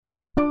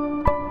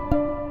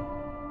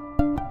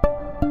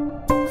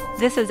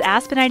This is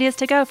Aspen Ideas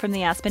to Go from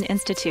the Aspen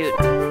Institute.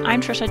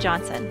 I'm Trisha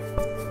Johnson.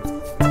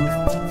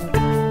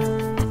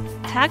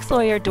 Tax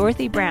lawyer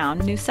Dorothy Brown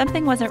knew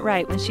something wasn't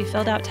right when she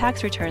filled out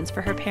tax returns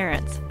for her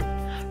parents.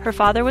 Her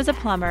father was a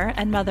plumber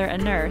and mother a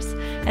nurse,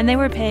 and they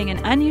were paying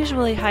an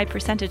unusually high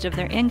percentage of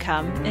their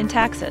income in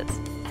taxes.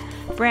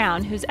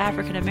 Brown, who's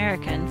African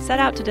American, set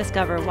out to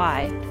discover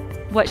why.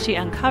 What she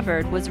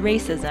uncovered was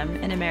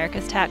racism in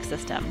America's tax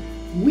system.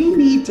 We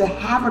need to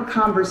have a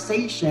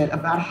conversation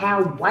about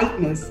how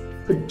whiteness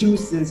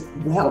produces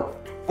wealth.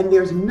 And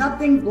there's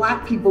nothing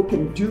Black people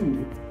can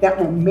do that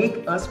will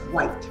make us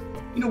white.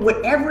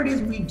 Whatever it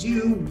is we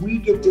do, we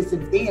get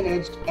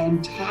disadvantaged,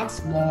 and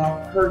tax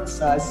law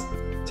hurts us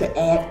to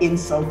add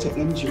insult to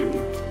injury.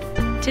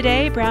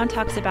 Today, Brown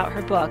talks about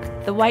her book,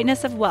 The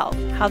Whiteness of Wealth,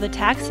 How the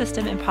Tax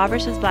System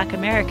Impoverishes Black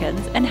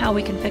Americans and How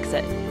We Can Fix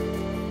It.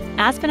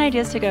 Aspen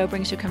Ideas to Go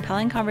brings you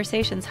compelling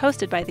conversations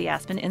hosted by the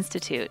Aspen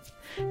Institute.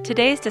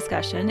 Today's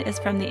discussion is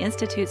from the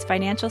Institute's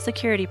Financial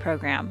Security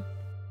Program.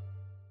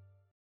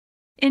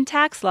 In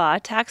tax law,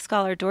 tax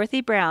scholar Dorothy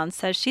Brown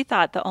says she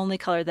thought the only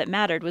color that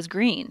mattered was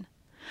green.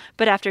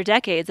 But after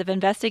decades of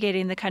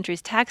investigating the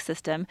country's tax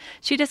system,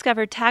 she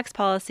discovered tax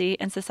policy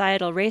and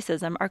societal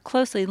racism are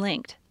closely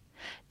linked.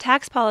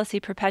 Tax policy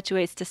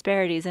perpetuates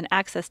disparities in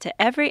access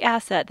to every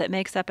asset that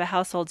makes up a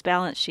household's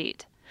balance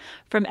sheet,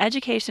 from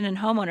education and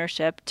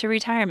homeownership to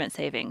retirement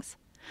savings.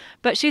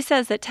 But she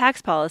says that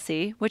tax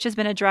policy, which has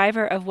been a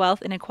driver of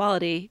wealth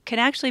inequality, can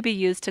actually be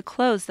used to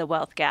close the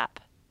wealth gap.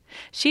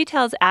 She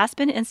tells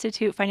Aspen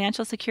Institute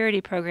Financial Security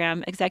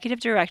Program Executive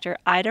Director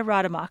Ida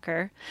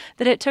Rademacher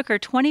that it took her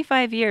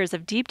 25 years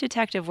of deep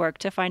detective work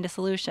to find a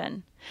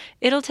solution.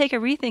 It'll take a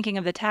rethinking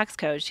of the tax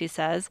code, she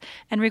says,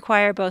 and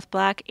require both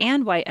Black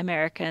and white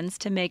Americans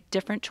to make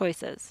different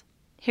choices.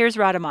 Here's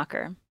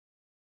Rademacher.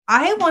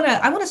 I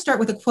want to start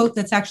with a quote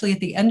that's actually at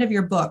the end of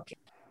your book.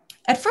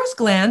 At first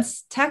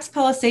glance, tax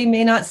policy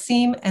may not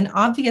seem an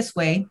obvious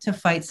way to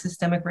fight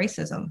systemic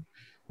racism,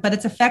 but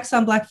its effects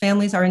on Black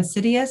families are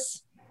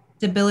insidious,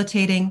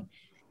 debilitating,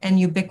 and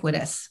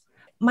ubiquitous.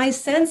 My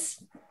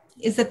sense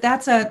is that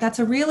that's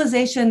a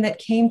realization that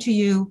came to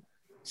you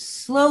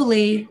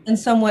slowly and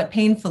somewhat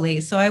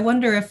painfully. So I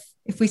wonder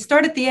if we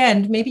start at the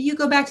end, maybe you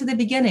go back to the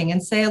beginning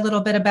and say a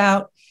little bit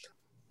about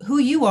who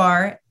you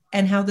are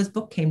and how this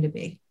book came to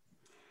be.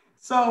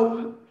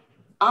 So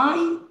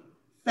I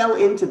fell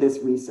into this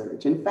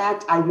research. In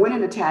fact, I went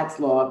into tax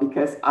law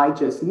because I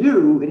just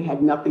knew it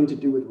had nothing to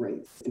do with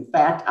race. In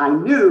fact, I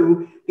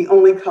knew the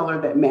only color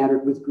that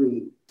mattered was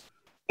green.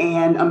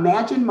 And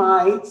imagine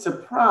my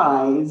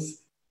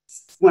surprise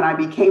when I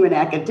became an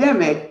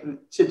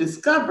academic to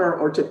discover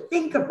or to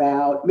think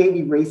about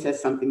maybe race has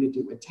something to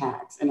do with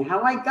tax. And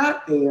how I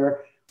got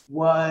there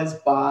was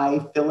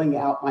by filling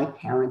out my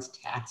parents'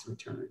 tax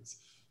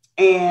returns.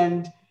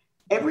 And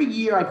every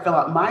year I'd fill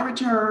out my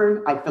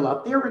return, I'd fill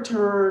out their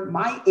return.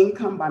 My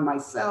income by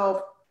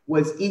myself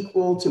was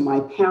equal to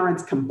my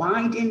parents'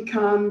 combined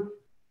income.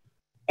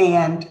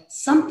 And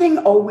something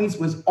always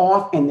was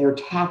off in their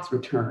tax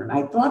return.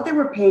 I thought they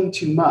were paying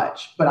too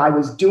much, but I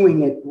was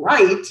doing it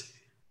right,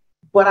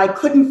 but I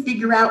couldn't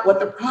figure out what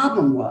the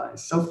problem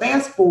was. So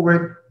fast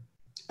forward,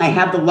 I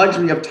have the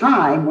luxury of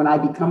time when I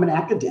become an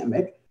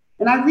academic,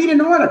 and I read an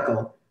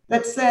article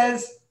that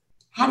says,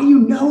 how do you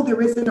know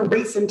there isn't a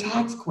race and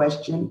tax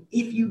question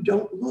if you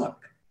don't look?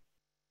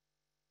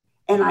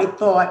 And I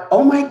thought,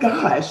 oh my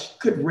gosh,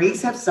 could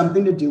race have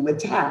something to do with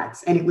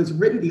tax? And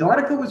the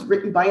article was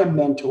written by a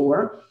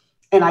mentor.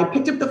 And I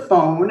picked up the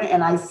phone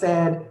and I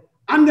said,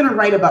 I'm going to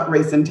write about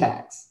race and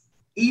tax.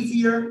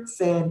 Easier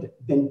said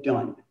than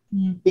done.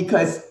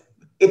 Because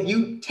if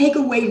you take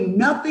away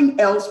nothing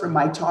else from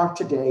my talk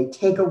today,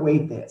 take away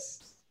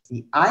this.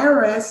 The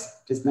IRS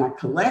does not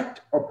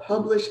collect or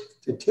publish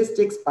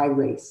statistics by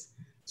race.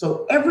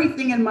 So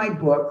everything in my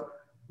book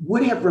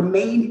would have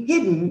remained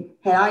hidden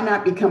had I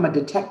not become a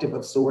detective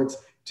of sorts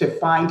to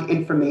find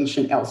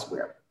information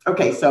elsewhere.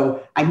 Okay,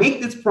 so I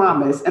make this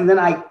promise and then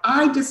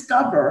I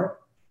discover,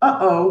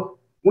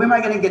 where am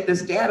I going to get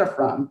this data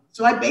from?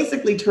 So I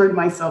basically turned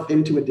myself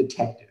into a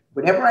detective.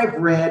 Whatever I've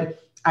read,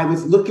 I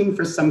was looking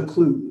for some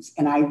clues.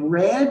 And I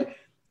read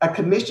a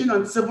Commission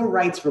on Civil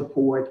Rights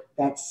report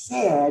that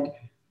said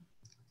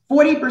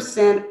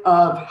 40%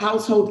 of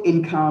household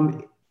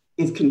income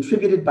is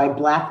contributed by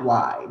Black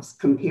wives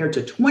compared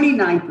to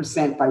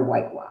 29% by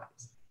white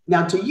wives.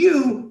 Now, to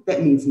you,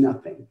 that means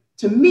nothing.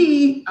 To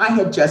me, I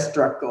had just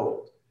struck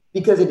gold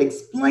because it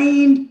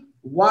explained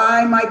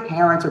why my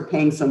parents are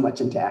paying so much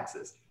in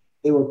taxes.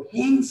 They were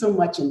paying so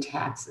much in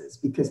taxes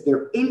because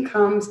their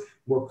incomes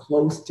were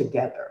close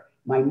together.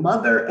 My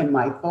mother and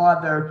my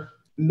father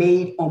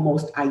made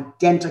almost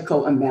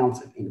identical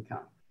amounts of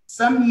income.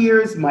 Some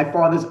years, my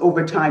father's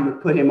overtime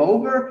would put him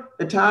over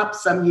the top.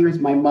 Some years,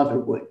 my mother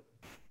would.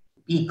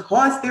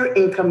 Because their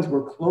incomes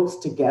were close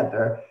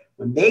together,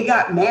 when they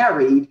got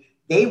married,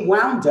 they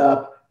wound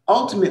up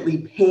ultimately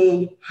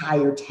paying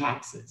higher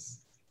taxes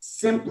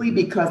simply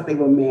because they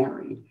were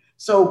married.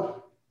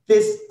 So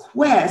this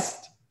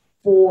quest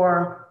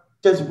for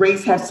does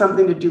race have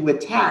something to do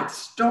with tax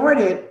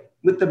started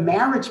with the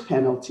marriage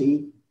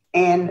penalty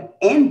and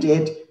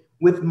ended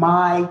with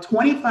my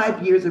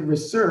 25 years of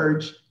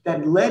research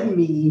that led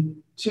me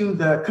to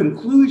the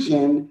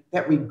conclusion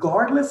that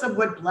regardless of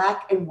what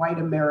Black and white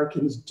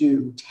Americans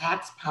do,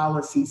 tax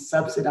policy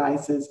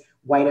subsidizes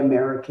white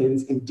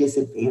Americans and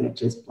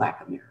disadvantages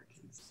Black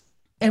Americans.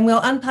 And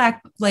we'll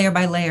unpack layer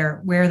by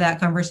layer where that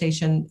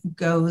conversation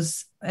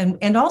goes.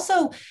 And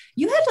also,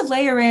 you had to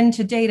layer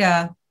into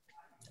data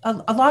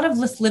a lot of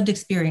lived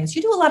experience.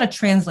 You do a lot of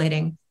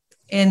translating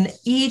in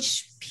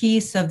each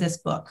piece of this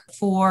book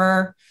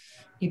for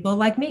people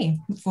like me,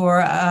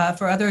 for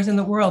others in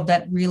the world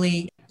that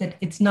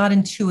it's not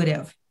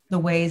intuitive, the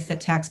ways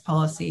that tax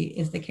policy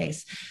is the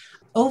case.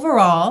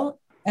 Overall,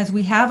 as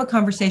we have a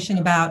conversation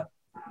about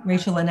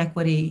racial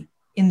inequity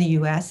in the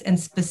US, and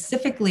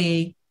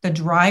specifically the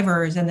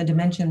drivers and the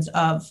dimensions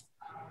of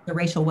the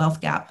racial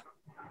wealth gap,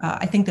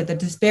 I think that the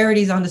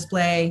disparities on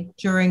display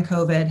during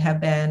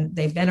COVID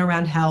they've been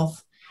around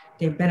health,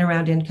 they've been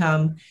around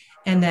income,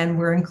 and then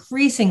we're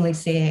increasingly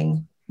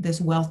seeing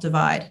this wealth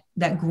divide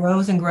that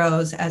grows and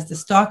grows as the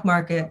stock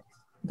market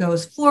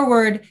goes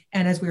forward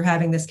and as we're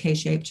having this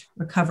K-shaped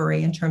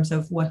recovery in terms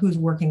of who's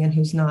working and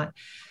who's not.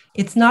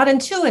 It's not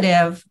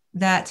intuitive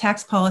that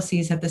tax policy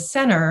is at the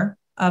center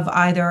of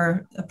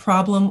either a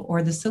problem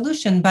or the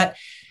solution, but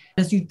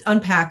as you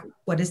unpack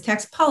what is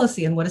tax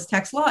policy and what is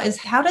tax law, is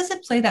how does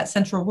it play that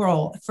central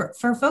role?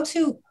 For folks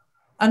who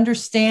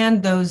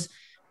understand those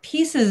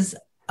pieces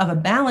of a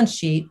balance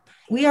sheet,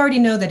 we already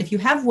know that if you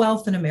have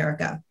wealth in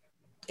America,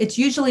 it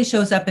usually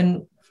shows up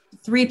in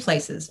 3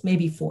 places,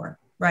 maybe 4,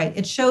 right?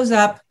 It shows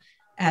up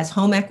as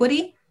home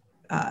equity,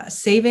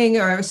 saving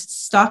or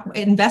stock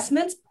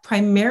investments,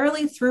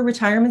 primarily through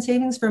retirement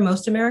savings for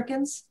most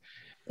Americans.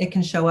 It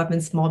can show up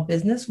in small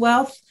business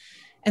wealth.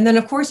 And then,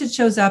 of course, it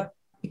shows up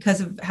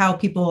because of how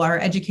people are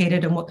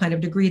educated and what kind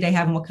of degree they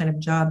have and what kind of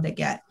job they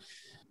get.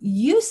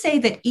 You say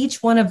that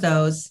each one of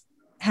those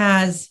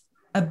has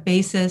a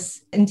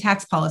basis in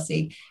tax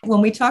policy.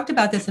 When we talked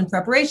about this in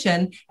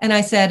preparation, and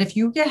I said, if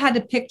you had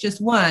to pick just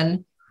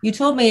one, you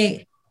told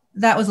me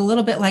that was a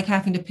little bit like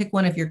having to pick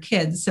one of your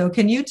kids. So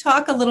can you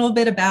talk a little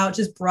bit about,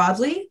 just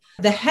broadly,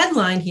 the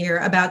headline here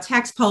about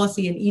tax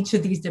policy in each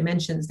of these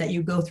dimensions that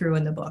you go through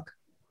in the book?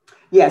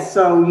 Yes,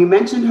 so you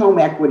mentioned home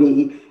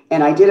equity,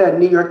 and I did a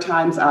New York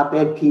Times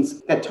op-ed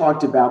piece that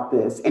talked about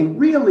this. And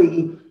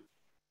really,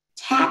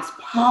 tax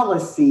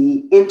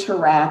policy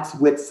interacts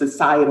with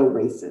societal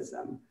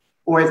racism.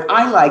 Or as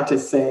I like to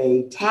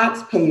say,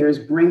 taxpayers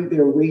bring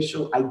their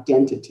racial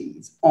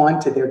identities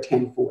onto their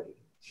 1040.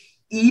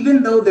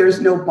 Even though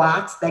there's no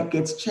box that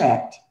gets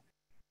checked,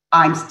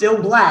 I'm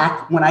still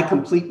Black when I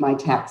complete my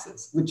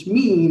taxes, which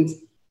means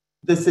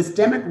the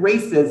systemic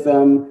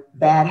racism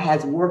that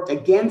has worked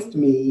against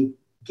me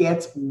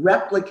gets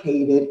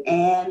replicated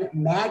and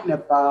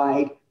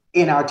magnified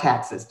in our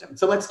tax system.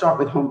 So let's start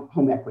with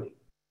home equity.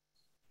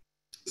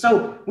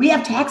 So we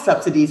have tax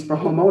subsidies for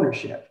home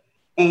ownership.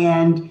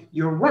 And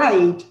you're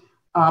right,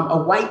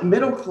 a white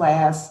middle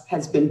class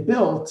has been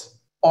built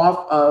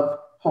off of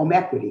home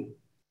equity.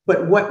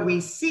 But what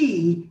we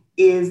see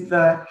is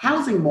the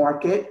housing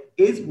market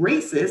is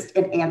racist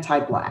and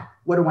anti-Black.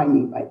 What do I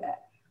mean by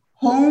that?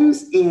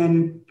 Homes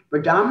in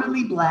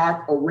predominantly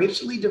Black or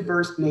racially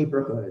diverse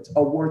neighborhoods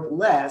are worth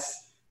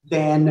less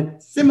than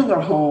similar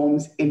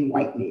homes in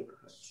white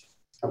neighborhoods.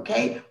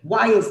 Okay,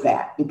 why is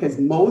that? Because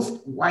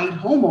most white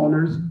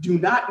homeowners do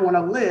not want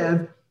to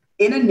live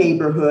in a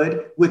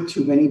neighborhood with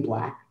too many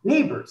Black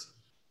neighbors.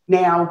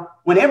 Now,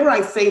 whenever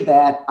I say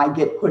that, I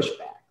get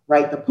pushback,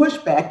 right? The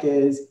pushback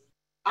is,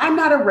 I'm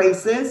not a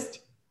racist,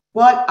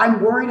 but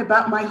I'm worried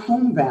about my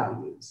home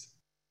values.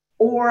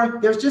 Or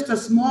there's just a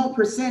small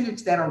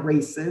percentage that are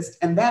racist,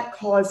 and that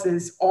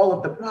causes all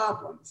of the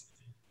problems.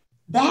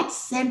 That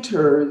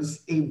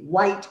centers a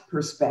white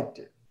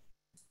perspective.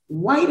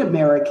 White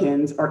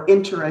Americans are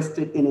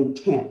interested in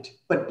intent,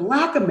 but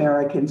Black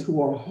Americans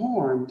who are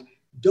harmed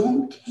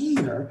don't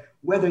care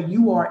whether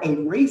you are a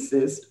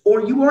racist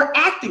or you are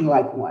acting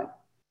like one.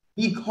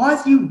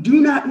 Because you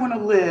do not want to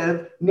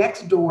live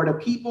next door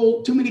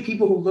to too many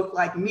people who look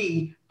like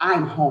me,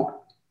 I'm harmed.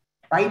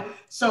 Right?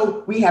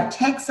 So we have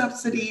tax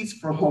subsidies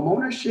for home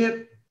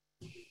ownership.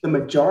 The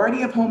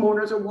majority of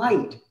homeowners are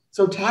white.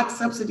 So tax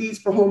subsidies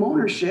for home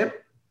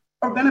ownership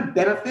are going to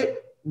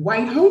benefit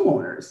white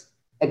homeowners.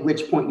 At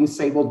which point you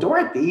say, well,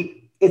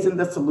 Dorothy, isn't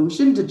the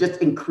solution to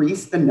just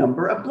increase the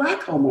number of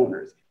Black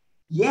homeowners?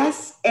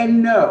 Yes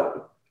and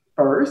no.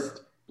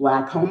 First,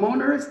 Black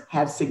homeowners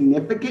have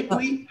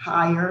significantly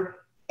higher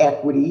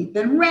equity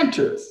than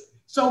renters.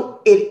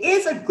 So it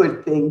is a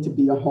good thing to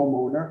be a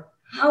homeowner.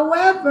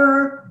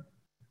 However,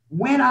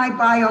 when I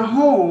buy a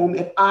home,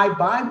 if I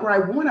buy where I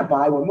want to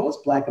buy, where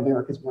most Black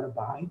Americans want to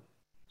buy,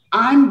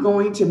 I'm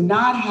going to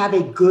not have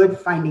a good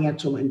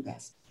financial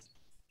investment.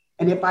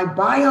 And if I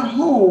buy a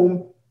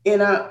home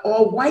in an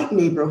all-white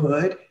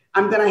neighborhood,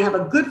 I'm going to have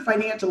a good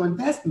financial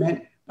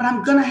investment, but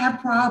I'm going to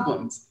have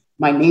problems.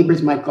 My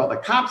neighbors might call the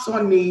cops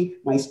on me.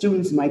 My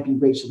students might be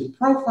racially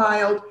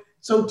profiled.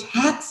 So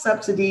tax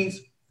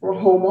subsidies for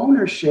home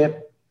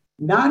ownership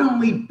not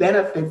only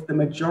benefits the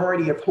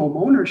majority of home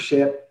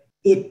ownership,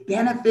 it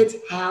benefits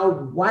how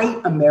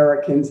white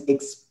Americans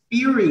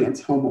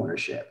experience home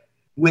ownership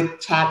with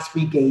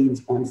tax-free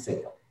gains on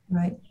sale.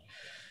 Right.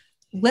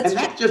 And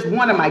that's just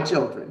one of my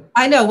children.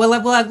 I know. Well,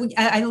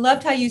 I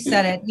loved how you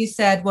said it. You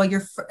said, well,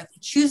 you're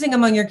choosing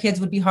among your kids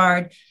would be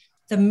hard.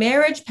 The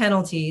marriage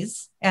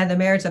penalties and the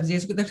marriage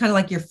subsidies, they're kind of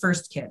like your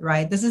first kid,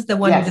 right? This is the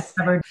one you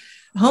discovered.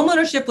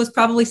 Homeownership was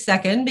probably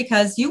second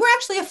because you were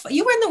actually,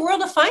 you were in the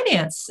world of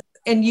finance.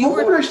 And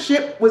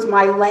homeownership was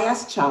my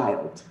last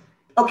child.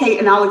 Okay,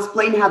 and I'll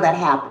explain how that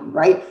happened,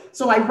 right?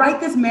 So I write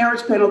this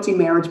marriage penalty,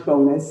 marriage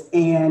bonus,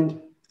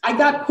 and I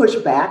got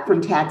pushback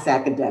from tax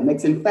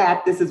academics. In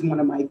fact, this is one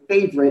of my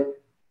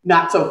favorite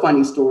not so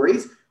funny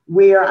stories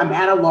where I'm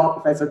at a law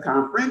professor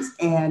conference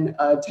and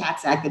a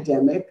tax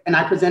academic, and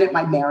I presented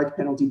my marriage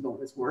penalty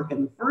bonus work.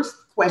 And the first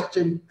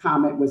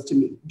comment was to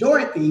me,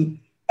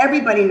 Dorothy,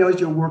 everybody knows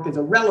your work is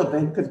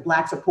irrelevant because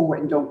Blacks are poor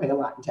and don't pay a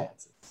lot in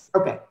taxes.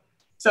 Okay,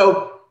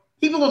 so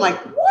people are like,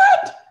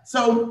 what?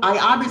 So I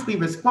obviously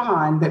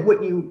respond that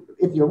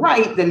if you're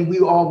right, then we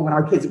all want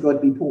our kids to grow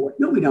up to be poor.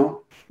 No, we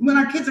don't. We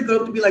want our kids to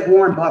grow up to be like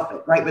Warren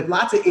Buffett, right? With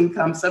lots of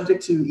income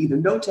subject to either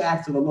no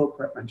tax or the low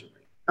preferential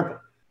rate. Okay.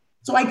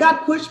 So I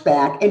got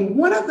pushback. And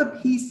one of the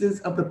pieces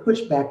of the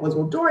pushback was,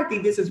 well, Dorothy,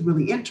 this is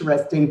really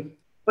interesting,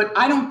 but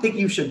I don't think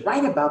you should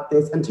write about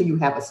this until you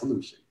have a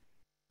solution.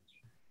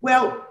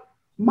 Well,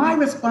 my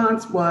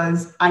response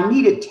was I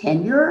needed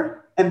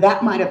tenure, and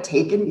that might have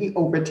taken me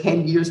over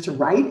 10 years to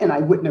write, and I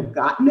wouldn't have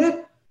gotten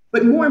it.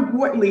 But more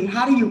importantly,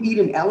 how do you eat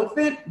an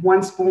elephant?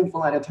 One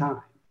spoonful at a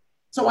time.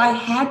 So I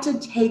had to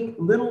take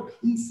little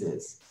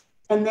pieces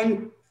and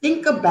then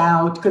think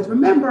about, because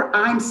remember,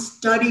 I'm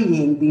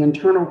studying the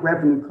Internal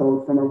Revenue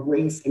Code from a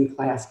race and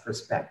class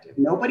perspective.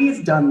 Nobody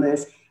has done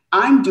this.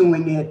 I'm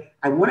doing it.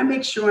 I want to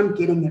make sure I'm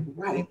getting it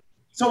right.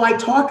 So I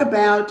talk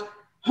about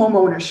home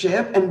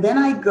ownership, and then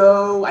I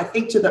go, I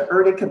think, to the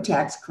earned income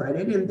tax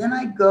credit, and then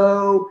I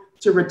go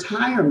to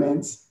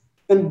retirements,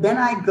 and then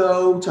I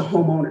go to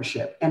home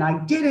ownership. And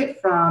I did it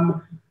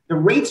from the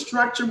rate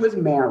structure was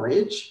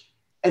marriage,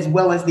 as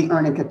well as the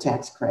earned income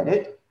tax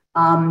credit.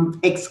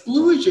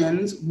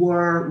 Exclusions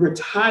were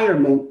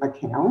retirement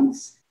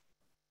accounts.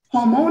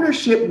 Home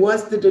ownership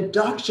was the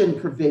deduction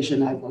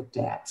provision I looked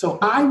at. So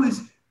I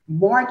was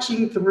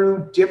marching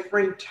through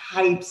different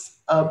types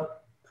of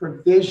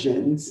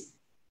provisions,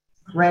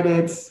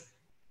 credits,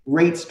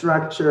 rate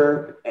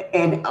structure,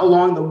 and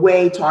along the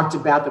way talked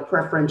about the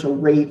preferential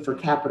rate for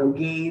capital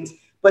gains.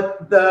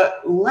 But the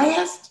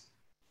last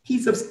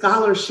piece of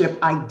scholarship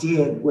I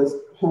did was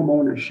home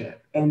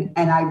ownership. And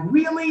I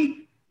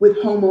really,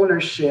 with home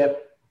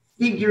ownership,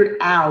 figured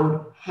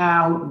out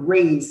how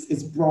race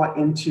is brought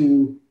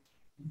into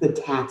the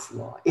tax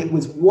law. It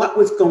was what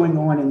was going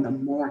on in the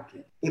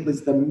market. It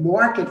was the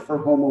market for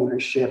home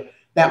ownership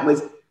that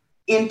was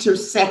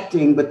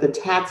intersecting with the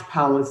tax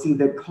policy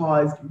that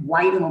caused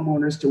white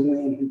homeowners to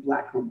win and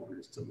Black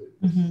homeowners to lose.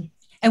 Mm-hmm.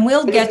 And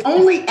it's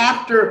only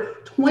after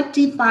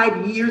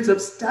 25 years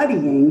of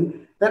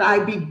studying that I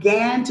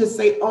began to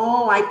say,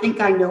 oh, I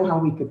think I know how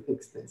we could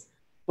fix this.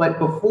 But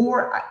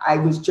before, I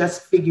was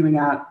just figuring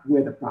out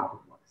where the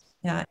problem was.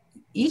 Yeah.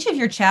 Each of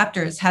your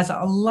chapters has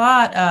a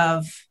lot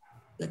of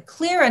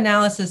clear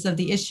analysis of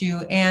the issue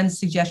and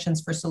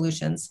suggestions for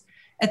solutions.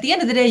 At the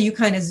end of the day, you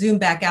kind of zoom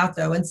back out,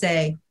 though, and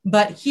say,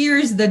 but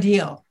here's the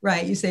deal,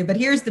 right? You say, but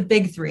here's the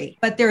big three.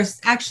 But there's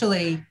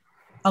actually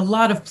a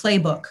lot of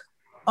playbook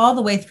all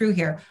the way through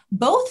here,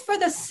 both for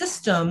the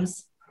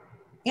systems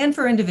and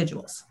for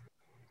individuals.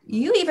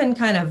 You even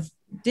kind of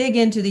dig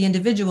into the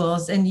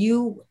individuals, and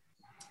you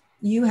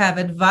have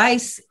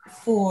advice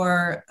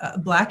for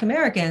Black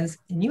Americans,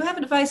 and you have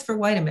advice for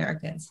white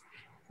Americans.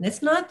 And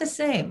it's not the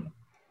same.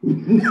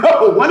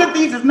 No, one of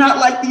these is not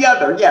like the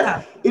other.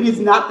 Yes, It is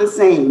not the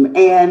same.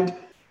 And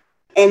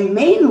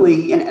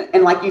mainly,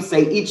 and like you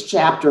say, each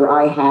chapter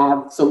I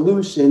have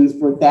solutions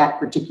for that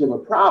particular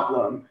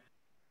problem.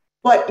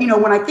 But,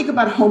 when I think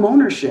about home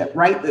ownership,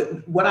 right,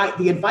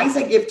 the advice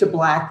I give to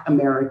Black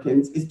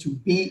Americans is to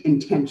be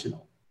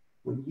intentional.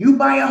 When you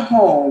buy a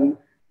home,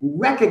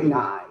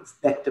 recognize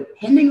that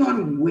depending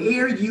on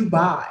where you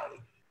buy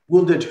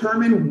will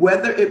determine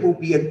whether it will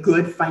be a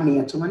good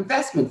financial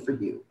investment for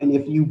you. And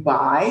if you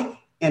buy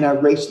in a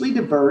racially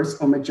diverse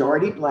or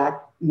majority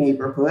Black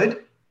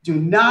neighborhood, do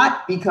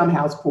not become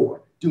house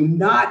poor. Do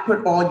not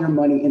put all your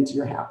money into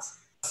your house.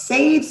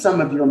 Save some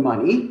of your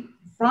money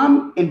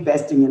from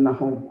investing in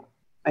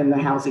the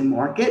housing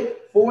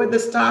market for the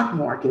stock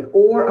market,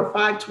 or a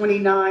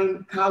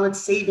 529 college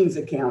savings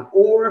account,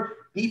 or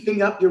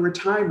beefing up your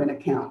retirement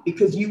account,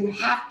 because you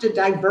have to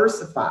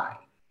diversify.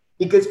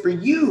 Because for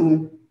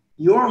you,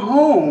 your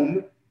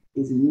home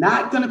is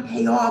not going to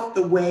pay off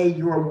the way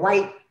your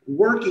white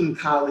working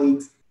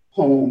colleagues'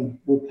 home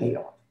will pay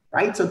off,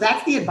 right? So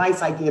that's the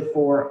advice I give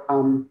for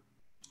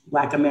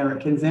Black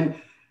Americans. And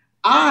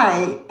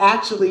I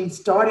actually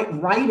started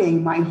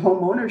writing my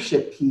home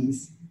ownership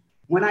piece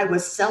when I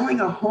was selling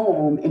a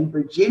home in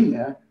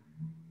Virginia,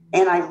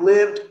 and I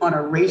lived on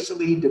a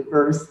racially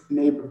diverse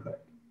neighborhood.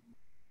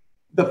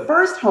 The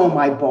first home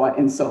I bought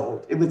and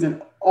sold, it was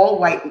an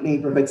all-white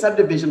neighborhood,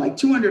 subdivision, like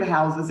 200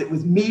 houses. It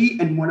was me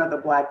and one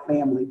other Black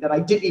family that I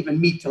didn't even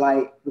meet till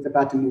I was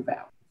about to move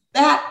out.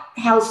 That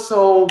house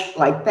sold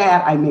like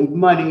that. I made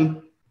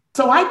money.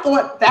 So I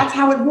thought that's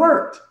how it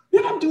worked.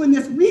 Then I'm doing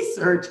this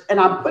research and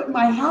I'm putting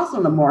my house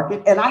on the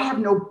market and I have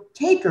no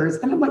takers.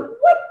 And I'm like,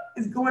 what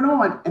is going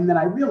on? And then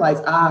I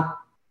realized,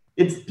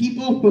 it's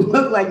people who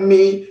look like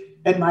me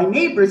and my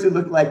neighbors who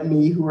look like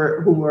me who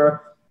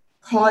are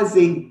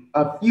causing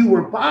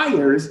fewer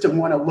buyers to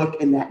want to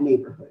look in that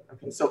neighborhood.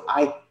 Okay, so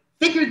I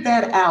figured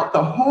that out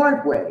the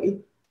hard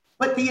way.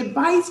 But the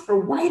advice for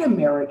white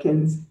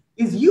Americans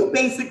is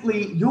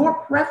your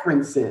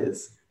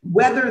preferences,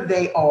 whether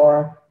they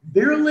are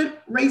virulent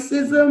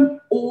racism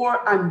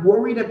or I'm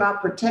worried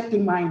about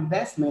protecting my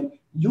investment,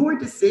 your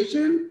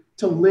decision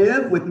to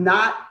live with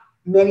not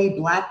many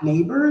Black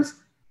neighbors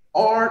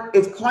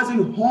is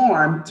causing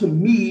harm to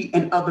me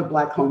and other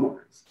Black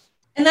homeowners.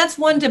 And that's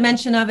one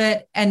dimension of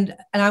it. And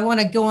I want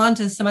to go on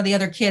to some of the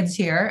other kids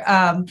here.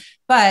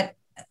 But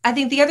I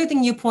think the other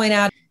thing you point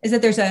out is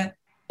that there's a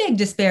big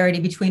disparity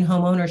between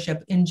home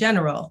ownership in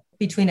general,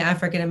 between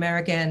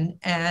African-American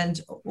and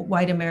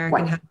white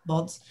American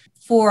households,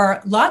 for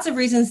lots of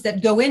reasons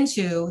that go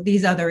into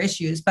these other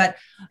issues, but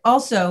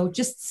also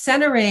just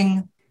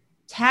centering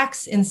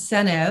tax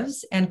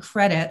incentives and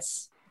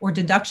credits or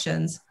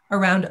deductions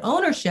around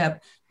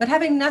ownership, but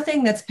having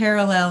nothing that's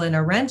parallel in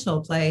a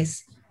rental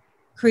place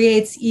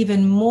creates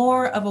even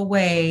more of a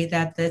way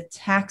that the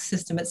tax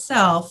system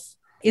itself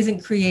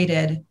isn't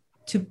created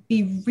to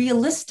be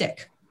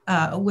realistic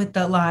with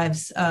the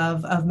lives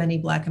of many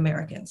Black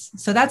Americans.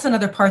 So that's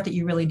another part that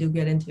you really do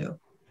get into.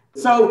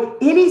 So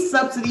any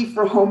subsidy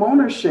for home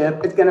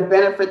ownership is going to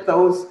benefit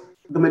those,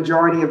 the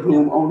majority of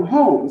whom own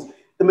homes.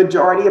 The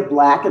majority of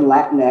Black and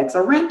Latinx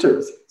are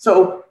renters.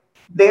 So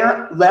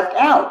they're left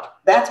out.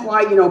 That's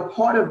why,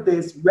 part of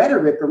this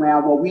rhetoric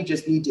around, well, we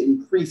just need to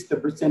increase the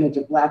percentage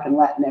of Black and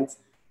Latinx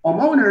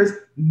homeowners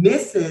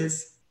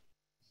misses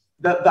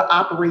the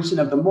operation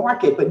of the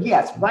market. But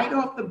yes, right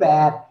off the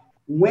bat,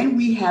 when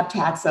we have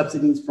tax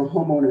subsidies for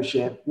home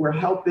ownership, we're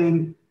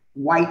helping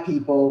white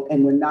people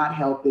and we're not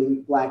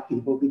helping Black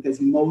people because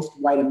most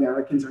white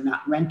Americans are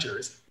not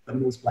renters, but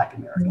most Black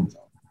Americans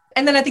are.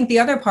 And then I think the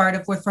other part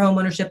of for home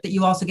ownership that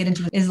you also get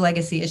into is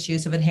legacy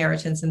issues of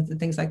inheritance and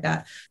things like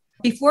that.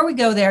 Before we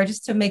go there,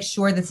 just to make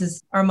sure this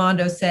is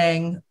Armando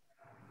saying,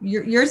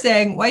 you're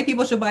saying white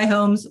people should buy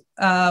homes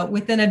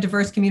within a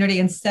diverse community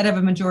instead of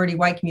a majority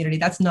white community.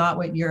 That's not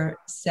what you're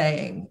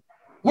saying.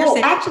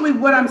 Actually,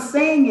 what I'm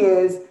saying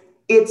is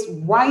it's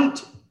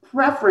white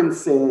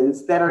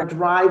preferences that are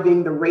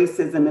driving the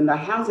racism in the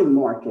housing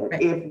market.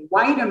 Right. If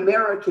white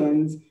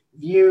Americans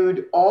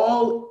viewed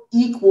all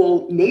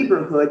equal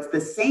neighborhoods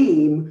the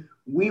same,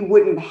 we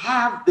wouldn't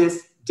have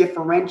this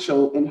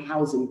differential in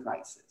housing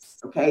prices.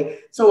 Okay.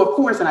 So of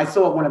course, and I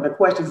saw one of the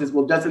questions is,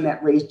 well, doesn't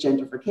that raise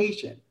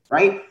gentrification,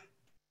 right?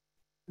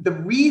 The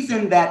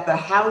reason that the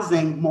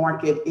housing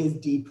market is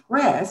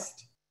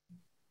depressed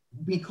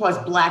because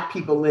Black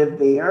people live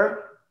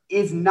there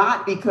is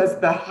not because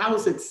the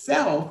house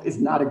itself is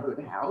not a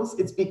good house.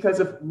 It's because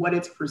of what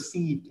it's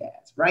perceived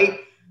as,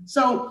 right?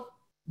 So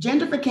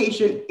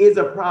gentrification is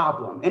a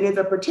problem, and it's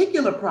a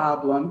particular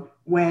problem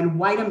when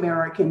white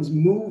Americans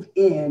move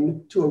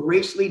in to a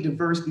racially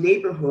diverse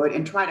neighborhood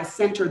and try to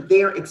center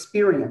their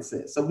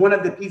experiences. So one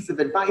of the pieces of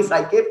advice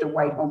I give to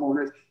white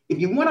homeowners, if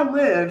you want to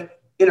live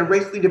in a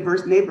racially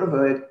diverse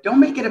neighborhood, don't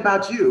make it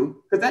about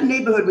you, because that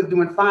neighborhood was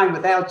doing fine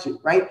without you,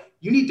 right?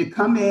 You need to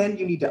come in,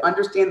 you need to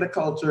understand the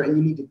culture, and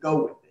you need to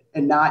go with it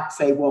and not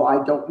say, well,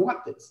 I don't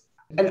want this.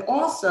 And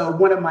also,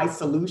 one of my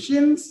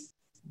solutions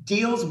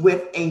deals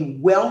with a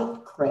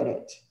wealth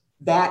credit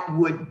that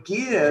would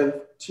give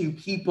to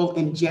people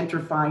in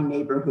gentrifying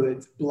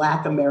neighborhoods,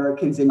 Black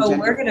Americans in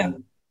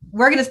gentrifying.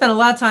 We're gonna spend a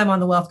lot of time on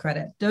the wealth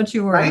credit. Don't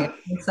you worry. Right?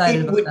 I'm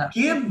excited about that.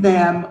 Give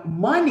them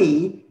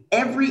money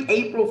every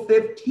April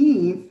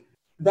 15th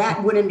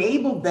that would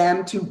enable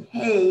them to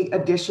pay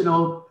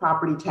additional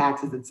property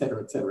taxes, et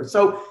cetera, et cetera.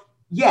 So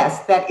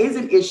yes, that is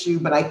an issue,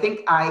 but I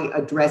think I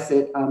address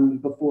it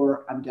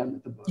before I'm done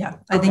with the book. Yeah,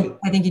 I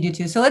think you do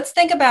too. So let's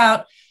think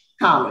about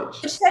college.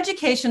 Switch to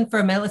education for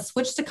a minute. Let's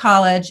switch to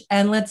college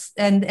and let's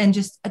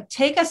just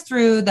take us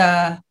through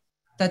the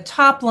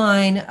top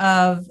line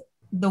of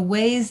the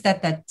ways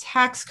that the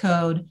tax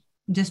code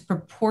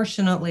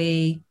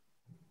disproportionately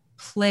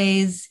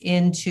plays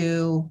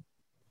into,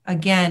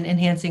 again,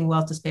 enhancing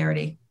wealth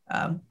disparity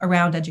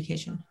around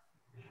education.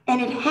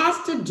 And it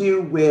has to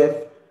do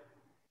with,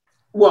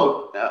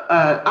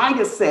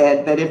 Ida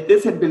said that if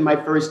this had been my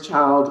first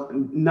child,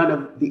 none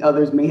of the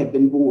others may have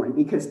been born,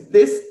 because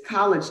this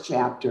college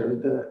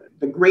chapter,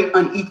 the great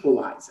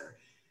unequalizer,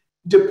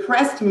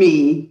 depressed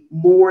me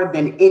more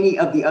than any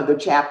of the other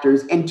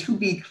chapters. And to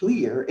be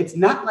clear, it's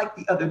not like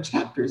the other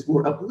chapters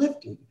were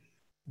uplifting.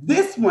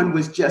 This one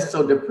was just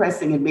so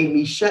depressing and made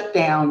me shut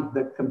down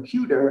the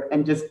computer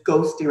and just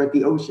go stare at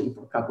the ocean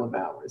for a couple of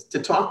hours to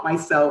talk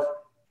myself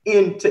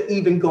into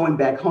even going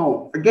back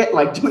home. Forget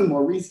like doing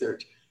more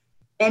research.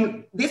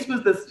 And this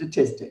was the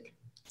statistic.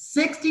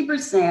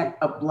 60%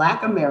 of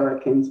Black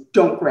Americans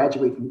don't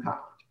graduate from college.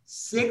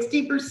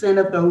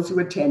 60% of those who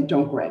attend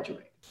don't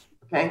graduate,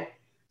 okay?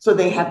 So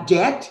they have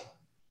debt,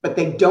 but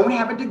they don't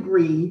have a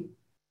degree,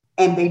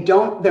 and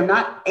they're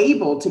not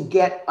able to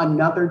get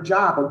another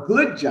job, a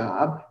good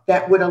job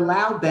that would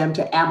allow them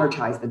to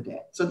amortize the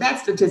debt. So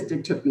that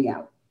statistic took me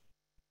out.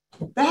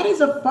 That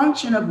is a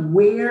function of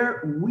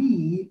where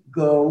we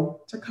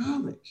go to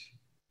college.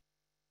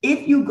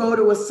 If you go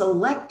to a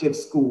selective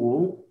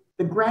school,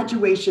 the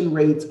graduation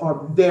rates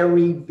are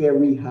very,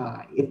 very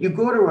high. If you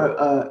go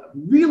to a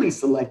really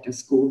selective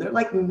school, they're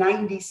like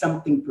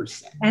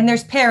 90-something%. And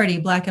there's parity,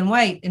 black and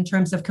white, in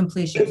terms of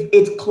completion.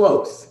 It's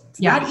close.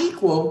 It's not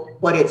equal,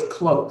 but it's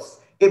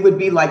close. It would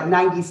be like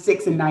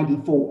 96 and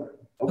 94.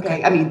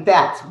 Okay. I mean,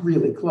 that's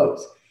really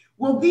close.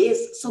 Well,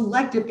 these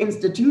selective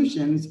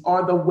institutions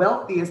are the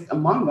wealthiest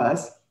among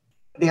us.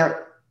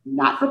 They're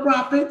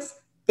not-for-profits.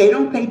 They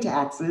don't pay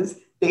taxes.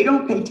 They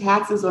don't pay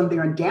taxes on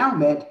their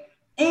endowment.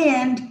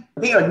 And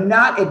they are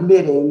not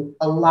admitting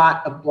a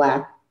lot of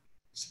Black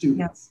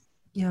students.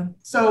 Yeah.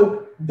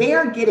 So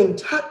they're getting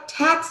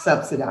tax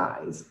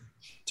subsidized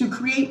to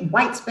create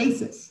white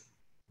spaces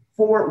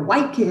for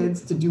white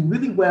kids to do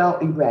really well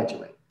and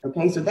graduate.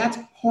 Okay, so that's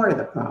part of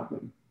the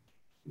problem.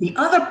 The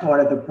other part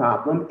of the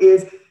problem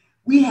is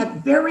we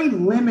have very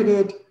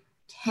limited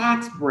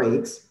tax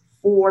breaks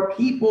for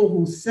people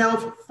who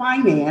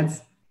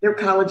self-finance their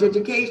college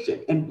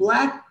education. And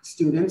Black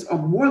students are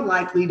more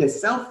likely to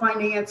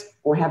self-finance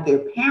or have their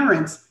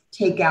parents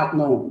take out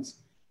loans.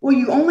 Well,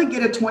 you only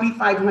get a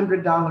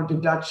 $2,500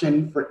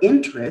 deduction for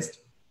interest,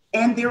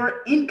 and there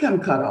are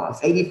income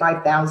cutoffs,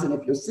 $85,000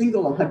 if you're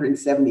single,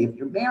 $170,000 if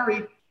you're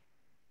married.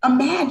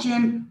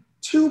 Imagine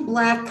 2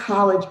 Black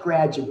college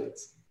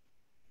graduates,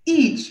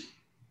 each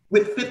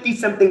with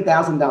 $50-something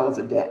thousand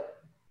of debt.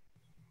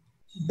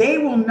 They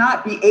will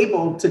not be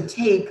able to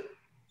take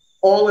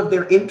all of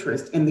their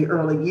interest in the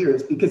early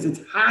years because it's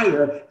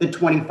higher than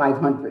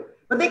 $2,500,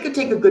 but they could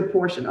take a good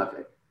portion of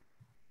it.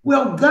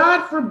 Well,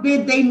 God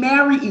forbid they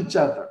marry each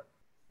other.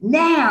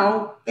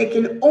 Now they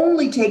can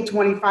only take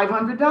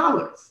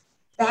 $2,500.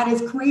 That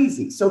is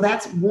crazy. So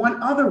that's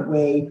one other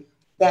way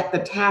that the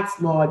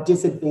tax law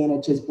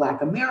disadvantages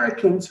Black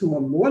Americans who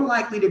are more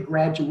likely to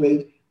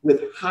graduate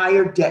with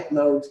higher debt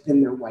loads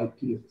than their white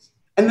peers.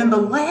 And then the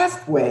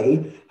last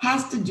way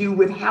has to do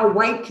with how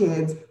white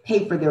kids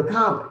pay for their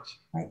college.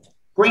 Right.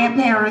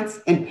 Grandparents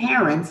and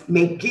parents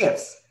make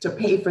gifts to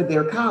pay for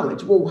their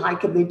college. Well, how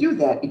can they do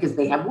that? Because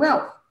they have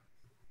wealth.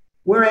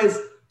 Whereas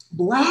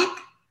Black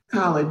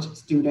college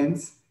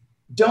students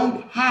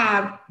don't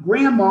have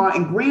grandma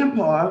and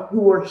grandpa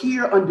who are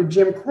here under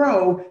Jim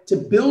Crow to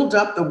build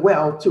up the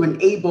wealth to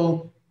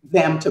enable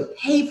them to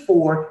pay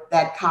for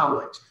that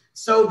college.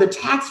 So the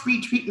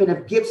tax-free treatment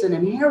of gifts and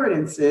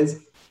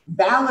inheritances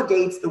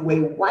validates the way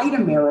white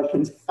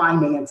Americans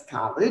finance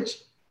college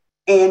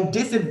and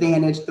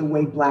disadvantage the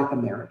way Black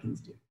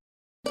Americans do.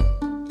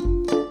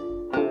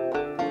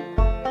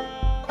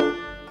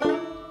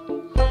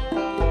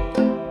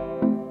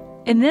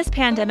 In this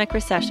pandemic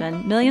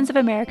recession, millions of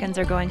Americans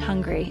are going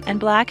hungry, and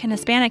Black and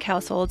Hispanic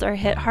households are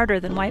hit harder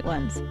than white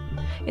ones.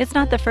 It's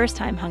not the first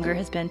time hunger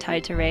has been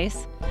tied to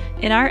race.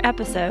 In our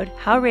episode,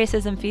 How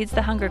Racism Feeds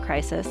the Hunger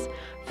Crisis,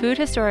 food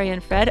historian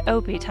Fred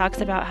Opie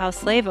talks about how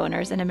slave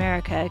owners in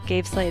America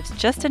gave slaves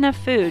just enough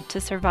food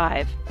to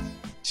survive.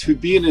 To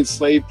be an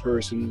enslaved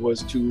person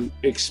was to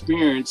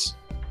experience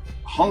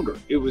hunger.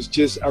 It was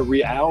just a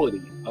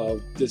reality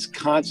of just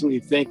constantly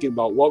thinking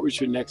about what was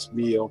your next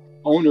meal.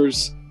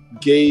 Owners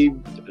gave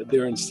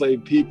their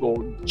enslaved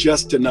people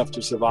just enough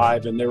to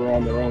survive, and they were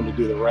on their own to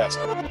do the rest.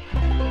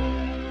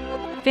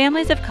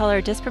 Families of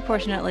color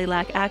disproportionately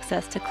lack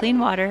access to clean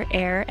water,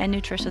 air, and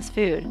nutritious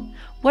food.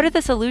 What are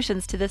the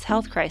solutions to this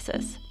health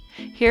crisis?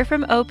 Hear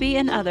from Opie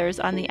and others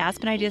on the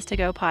Aspen Ideas to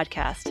Go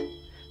podcast.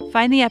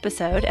 Find the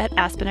episode at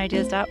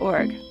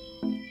aspenideas.org.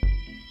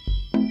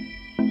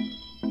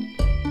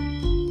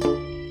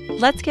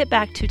 Let's get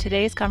back to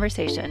today's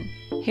conversation.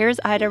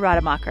 Here's Ida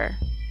Rademacher.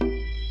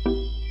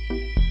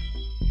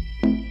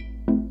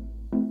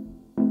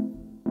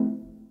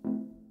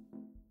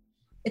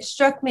 It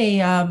struck me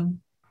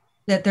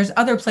that there's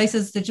other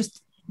places that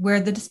just where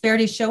the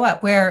disparities show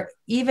up, where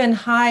even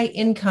high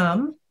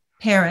income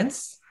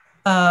parents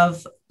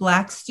of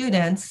Black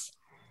students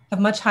have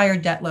much higher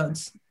debt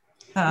loads.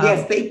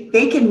 Yes,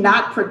 they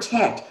cannot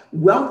protect,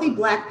 wealthy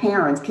Black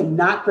parents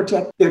cannot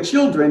protect their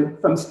children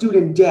from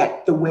student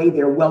debt the way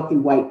their wealthy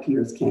white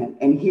peers can.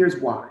 And here's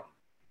why.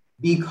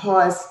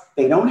 Because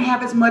they don't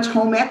have as much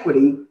home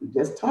equity. We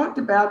just talked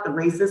about the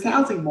racist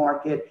housing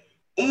market,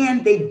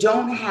 and they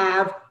don't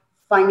have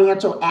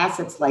financial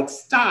assets like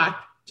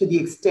stock to the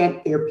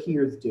extent their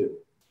peers do.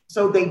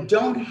 So they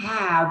don't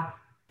have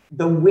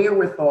the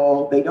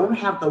wherewithal, they don't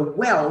have the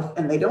wealth,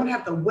 and they don't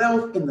have the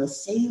wealth in the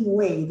same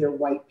way their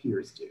white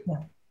peers do.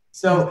 Yeah.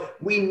 So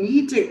we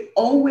need to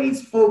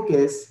always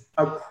focus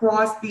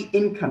across the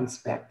income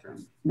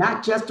spectrum,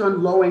 not just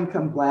on low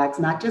income Blacks,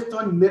 not just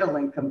on middle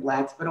income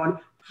Blacks, but on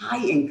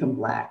high income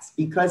Blacks,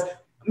 because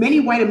many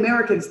white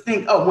Americans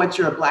think, oh, once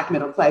you're a Black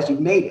middle class,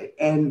 you've made it.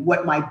 And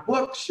what my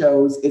book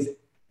shows is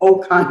au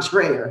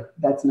contraire.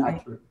 That's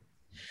not true.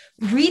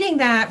 Reading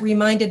that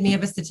reminded me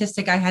of a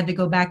statistic I had to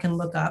go back and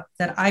look up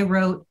that I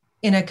wrote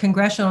in a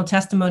congressional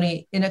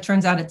testimony, and it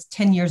turns out it's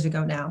 10 years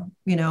ago now,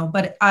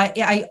 but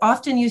I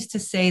often used to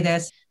say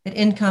this, that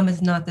income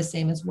is not the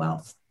same as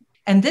wealth.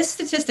 And this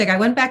statistic, I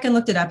went back and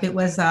looked it up. It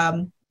was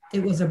a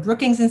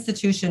Brookings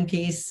Institution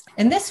piece.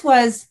 And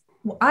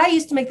I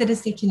used to make the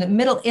distinction that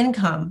middle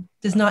income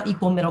does not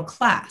equal middle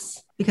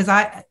class, because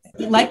I,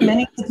 like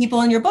many of the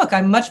people in your book,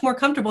 I'm much more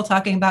comfortable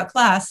talking about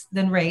class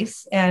than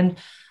race. And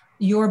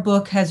your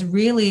book has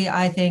really,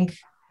 I think,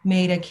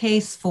 made a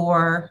case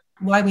for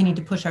why we need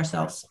to push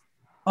ourselves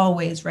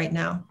always right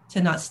now,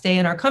 to not stay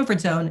in our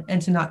comfort zone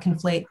and to not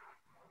conflate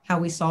how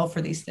we solve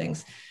for these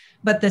things.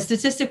 But the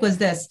statistic was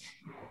this: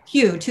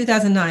 Pew,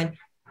 2009,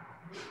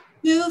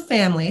 2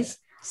 families,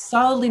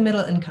 solidly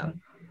middle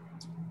income.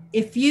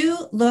 If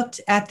you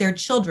looked at their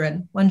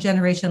children 1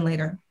 generation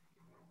later,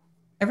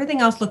 everything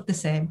else looked the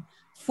same.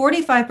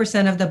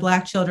 45% of the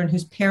Black children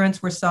whose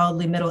parents were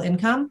solidly middle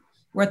income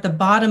were at the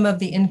bottom of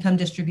the income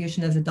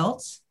distribution as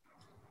adults.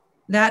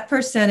 That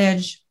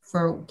percentage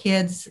for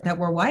kids that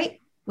were white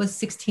was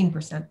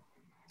 16%.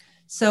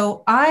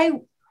 So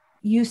I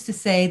used to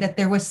say that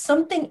there was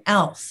something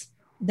else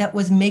that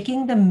was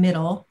making the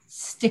middle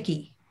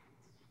sticky.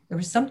 There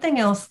was something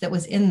else that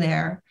was in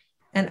there.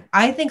 And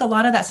I think a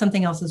lot of that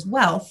something else is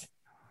wealth,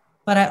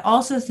 but I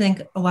also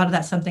think a lot of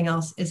that something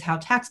else is how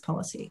tax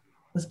policy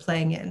was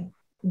playing in.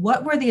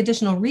 What were the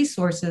additional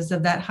resources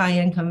of that high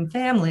income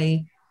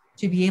family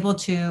to be able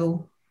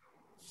to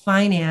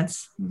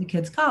finance the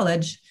kids'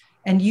 college?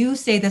 And you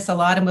say this a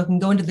lot, and we can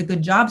go into the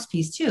good jobs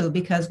piece too,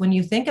 because when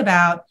you think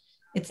about,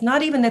 it's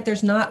not even that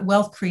there's not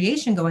wealth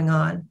creation going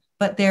on,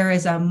 but there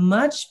is a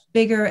much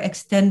bigger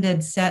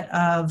extended set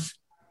of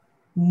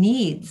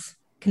needs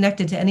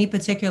connected to any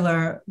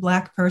particular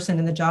Black person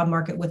in the job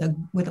market with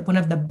one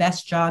of the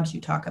best jobs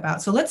you talk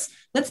about. So let's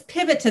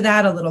pivot to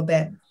that a little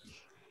bit.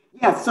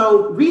 Yeah,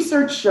 so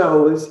research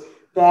shows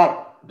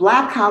that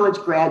Black college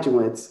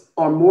graduates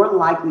are more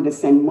likely to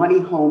send money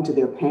home to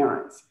their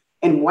parents,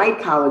 and white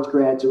college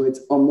graduates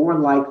are more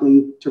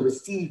likely to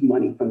receive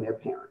money from their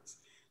parents.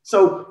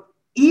 So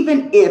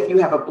even if you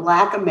have a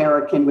Black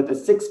American with a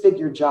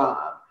 6-figure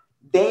job,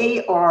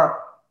 they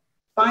are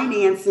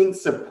financing,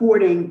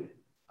 supporting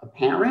a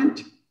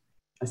parent,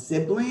 a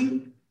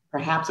sibling,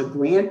 perhaps a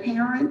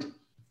grandparent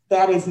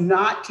that is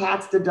not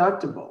tax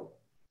deductible.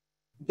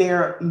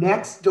 Their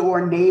next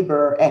door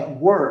neighbor at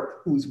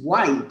work who's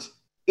white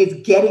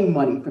is getting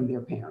money from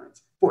their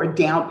parents for a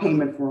down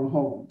payment for a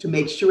home, to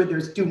make sure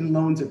their student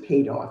loans are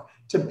paid off,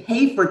 to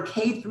pay for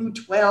K through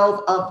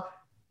 12 of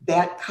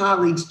that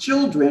colleague's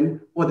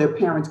children or their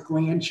parents'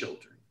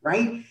 grandchildren,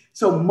 right?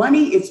 So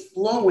money is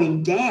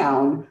flowing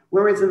down,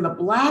 whereas in the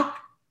Black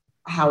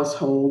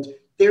household,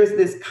 there's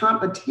this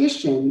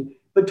competition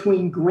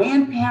between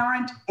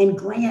grandparent and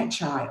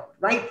grandchild,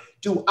 right?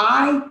 Do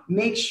I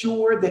make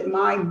sure that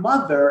my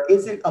mother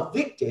isn't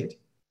evicted,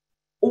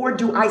 or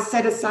do I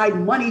set aside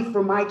money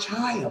for my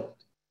child?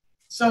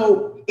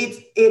 So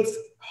it's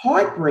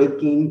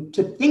heartbreaking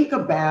to think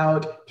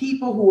about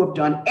people who have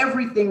done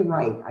everything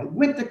right. I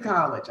went to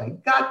college, I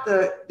got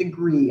the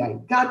degree, I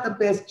got the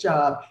best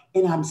job,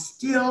 and I'm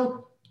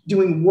still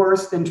doing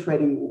worse than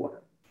treading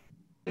water.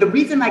 The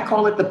reason I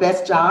call it the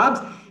best jobs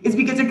is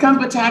because it comes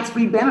with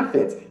tax-free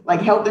benefits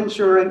like health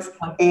insurance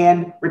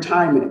and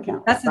retirement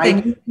accounts. That's the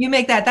right? thing. You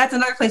make that's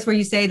another place where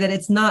you say that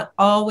it's not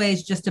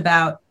always just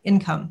about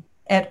income.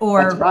 That's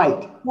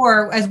right.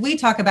 Or as we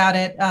talk about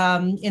it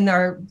in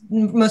our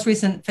most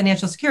recent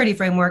financial security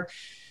framework,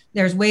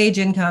 there's wage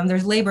income,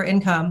 there's labor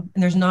income,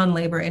 and there's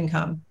non-labor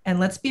income.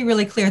 And let's be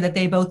really clear that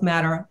they both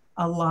matter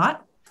a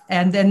lot.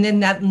 And then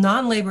in that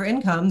non-labor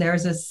income,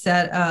 there's a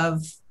set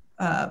of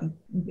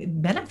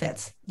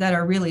benefits that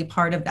are really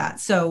part of that.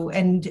 So,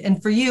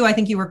 and for you, I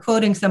think you were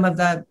quoting some of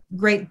the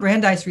great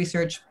Brandeis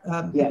research,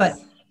 yes. But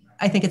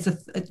I think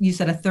you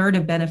said a third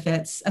of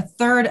benefits, a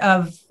third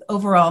of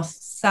overall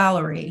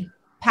salary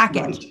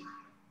package right.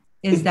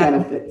 is that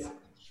benefits.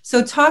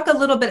 So talk a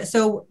little bit.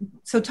 So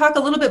talk a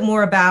little bit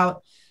more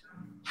about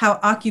how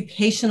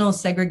occupational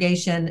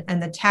segregation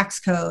and the tax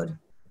code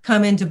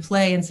come into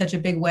play in such a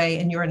big way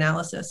in your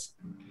analysis.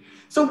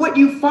 So what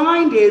you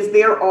find is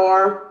there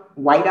are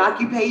white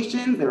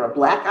occupations, there are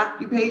Black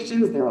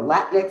occupations, there are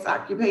Latinx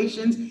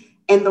occupations,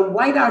 and the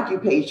white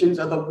occupations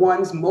are the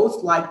ones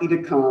most likely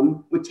to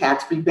come with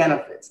tax-free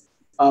benefits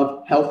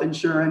of health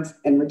insurance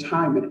and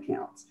retirement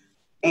accounts.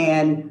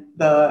 And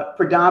the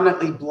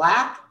predominantly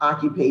Black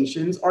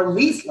occupations are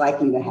least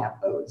likely to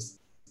have those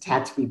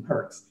tax-free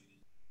perks.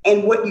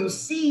 And what you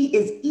see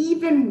is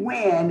even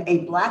when a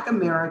Black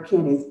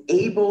American is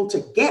able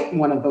to get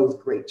one of those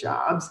great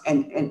jobs,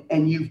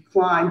 and you've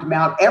climbed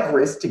Mount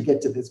Everest to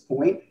get to this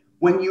point,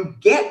 when you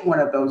get one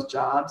of those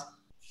jobs,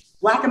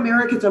 Black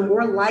Americans are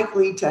more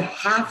likely to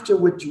have to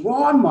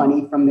withdraw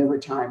money from their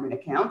retirement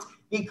accounts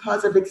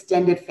because of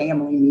extended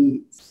family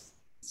needs.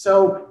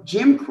 So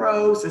Jim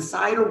Crow,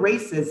 societal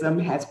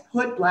racism has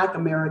put Black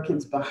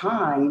Americans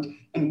behind,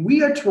 and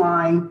we are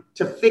trying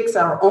to fix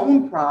our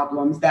own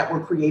problems that were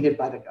created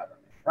by the government,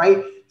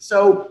 right?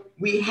 So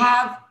we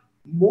have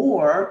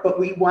more, but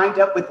we wind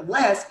up with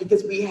less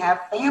because we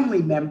have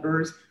family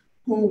members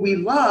who we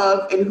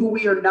love and who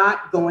we are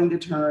not going to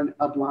turn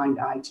a blind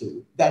eye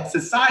to. That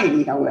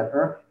society,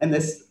 however, and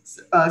this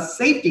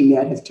safety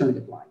net has turned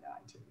a blind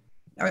eye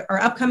to.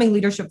 Our upcoming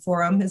leadership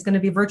forum is going to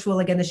be virtual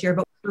again this year,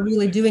 but we're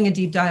really doing a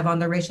deep dive on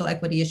the racial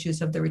equity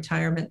issues of the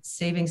retirement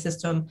savings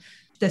system.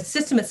 The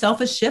system itself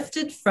has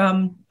shifted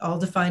from all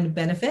defined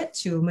benefit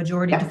to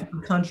majority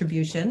defined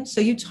contribution. So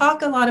you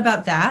talk a lot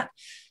about that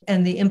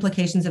and the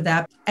implications of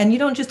that. And you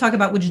don't just talk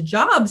about which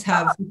jobs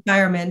have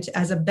retirement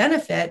as a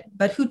benefit,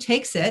 but who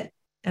takes it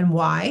and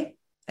why.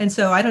 And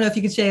so I don't know if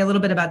you could say a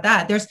little bit about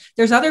that.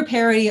 There's other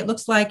parity, it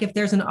looks like, if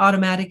there's an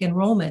automatic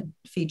enrollment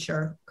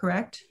feature,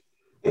 correct?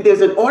 If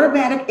there's an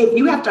automatic, if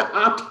you have to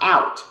opt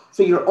out,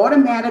 so you're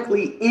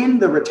automatically in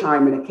the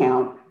retirement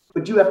account,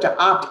 but you have to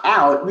opt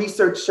out,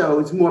 research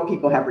shows more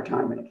people have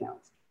retirement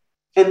accounts.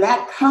 And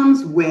that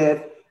comes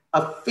with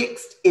a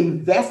fixed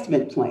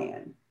investment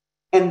plan.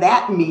 And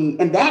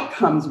that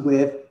comes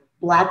with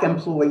Black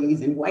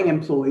employees and white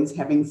employees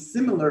having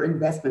similar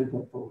investment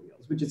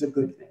portfolios, which is a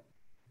good thing.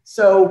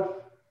 So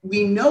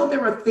we know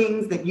there are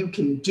things that you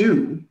can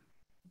do,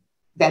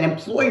 that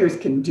employers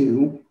can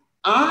do.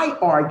 I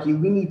argue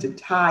we need to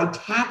tie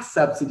tax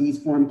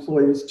subsidies for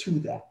employers to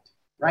that,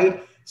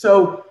 right?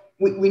 So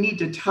we need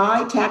to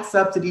tie tax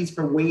subsidies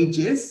for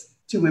wages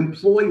to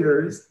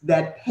employers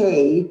that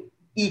pay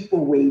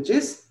equal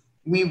wages.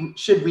 We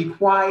should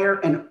require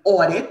an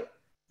audit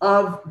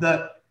of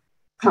the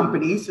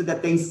companies so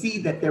that they see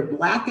that their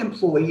Black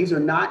employees are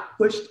not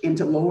pushed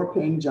into lower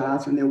paying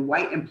jobs from their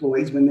white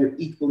employees when they're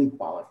equally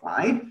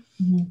qualified.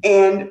 Mm-hmm.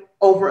 And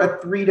over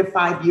a 3 to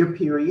 5 year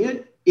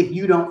period, if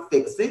you don't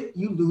fix it,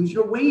 you lose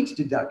your wage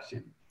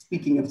deduction.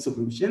 Speaking of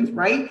solutions,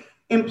 right?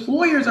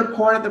 Employers are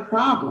part of the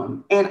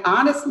problem. And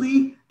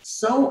honestly,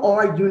 so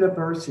are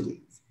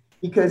universities,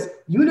 because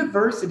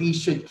universities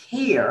should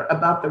care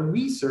about the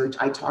research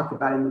I talk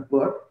about in the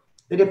book,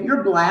 that if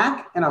you're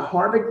Black and a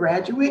Harvard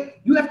graduate,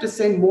 you have to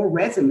send more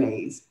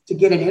resumes to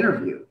get an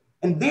interview.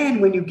 And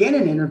then when you get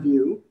an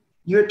interview,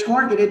 you're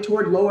targeted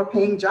toward lower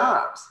paying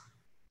jobs.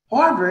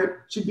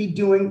 Harvard should be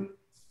doing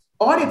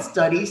audit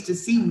studies to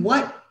see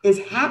what is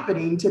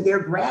happening to their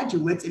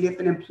graduates. And if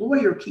an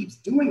employer keeps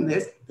doing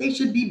this, they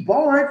should be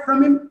barred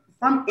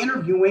from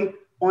interviewing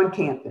on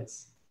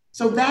campus.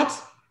 So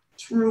that's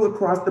true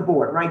across the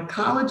board, right?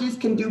 Colleges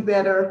can do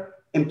better,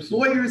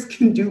 employers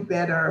can do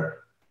better,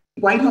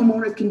 white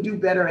homeowners can do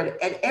better.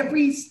 At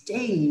every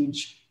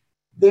stage,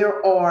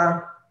 there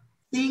are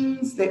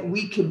things that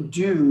we can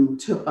do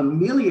to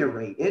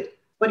ameliorate it,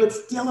 but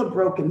it's still a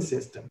broken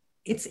system.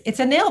 It's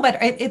a nail biter.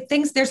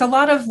 There's a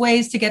lot of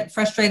ways to get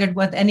frustrated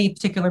with any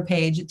particular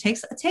page. It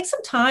takes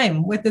some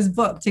time with this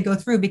book to go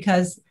through,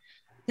 because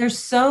there's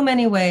so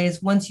many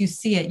ways, once you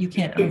see it, you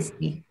can't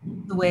unsee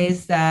the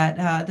ways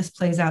that this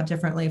plays out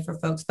differently for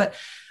folks. But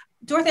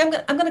Dorothy,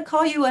 I'm going to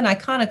call you an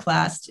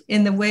iconoclast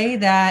in the way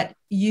that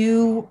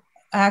you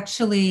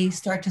actually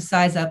start to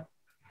size up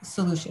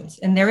solutions.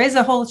 And there is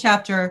a whole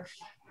chapter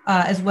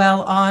as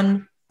well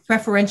on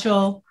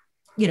preferential,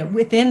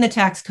 within the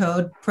tax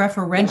code,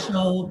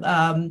 preferential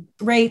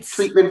rates.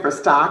 Treatment for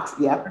stocks,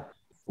 yep.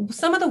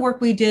 Some of the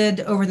work we did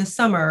over the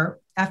summer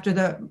after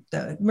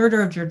the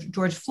murder of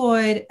George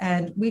Floyd,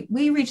 and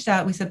we reached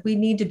out, we said, we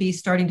need to be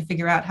starting to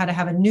figure out how to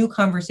have a new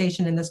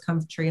conversation in this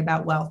country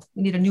about wealth.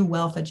 We need a new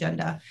wealth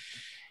agenda.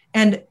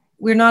 And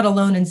we're not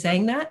alone in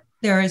saying that.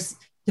 There's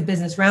the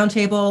Business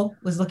Roundtable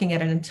was looking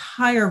at an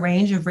entire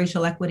range of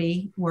racial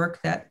equity work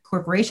that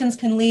corporations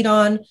can lead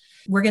on.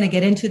 We're going to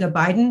get into the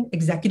Biden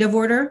executive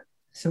order.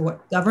 So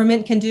what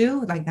government can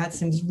do, that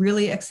seems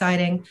really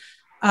exciting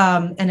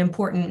and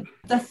important.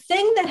 The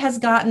thing that has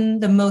gotten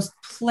the most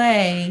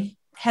play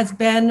has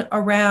been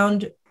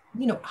around,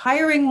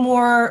 hiring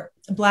more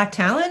Black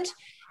talent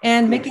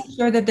and making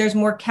sure that there's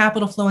more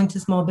capital flowing to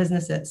small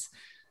businesses.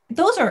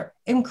 Those are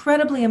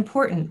incredibly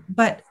important,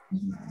 but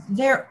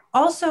they're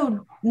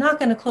also not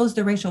going to close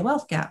the racial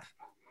wealth gap.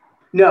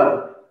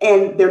 No,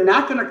 and they're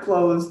not going to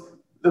close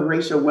the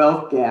racial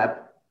wealth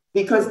gap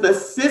because the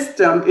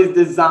system is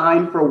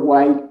designed for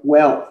white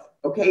wealth,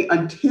 okay?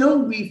 Until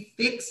we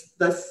fix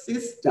the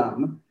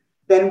system,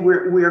 then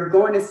we're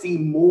going to see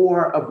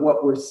more of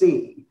what we're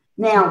seeing.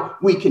 Now,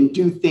 we can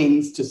do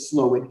things to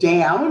slow it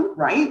down,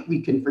 right?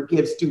 We can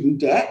forgive student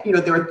debt.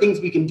 There are things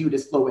we can do to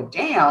slow it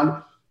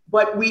down,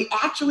 but we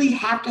actually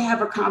have to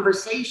have a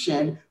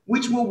conversation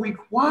which will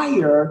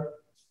require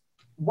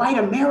white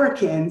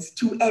Americans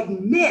to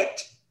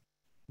admit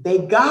they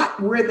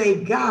got where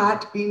they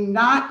got,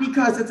 not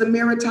because it's a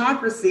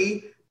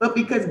meritocracy, but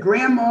because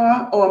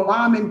grandma or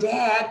mom and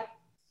dad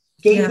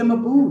gave them a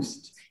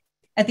boost.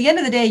 At the end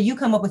of the day, you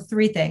come up with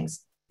three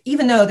things.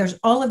 Even though there's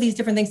all of these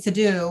different things to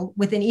do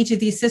within each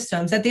of these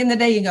systems, at the end of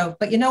the day, you go,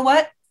 but you know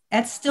what?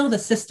 That's still the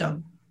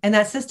system. And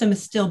that system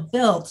is still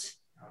built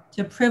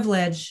to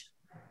privilege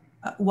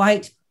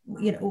white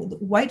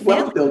white Wealth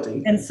family.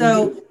 building. And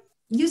so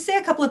you say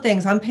a couple of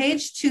things on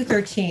page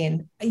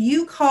 213.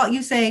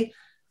 You say,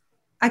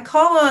 I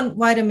call on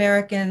white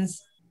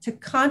Americans to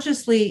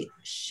consciously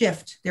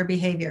shift their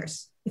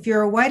behaviors. If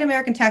you're a white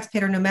American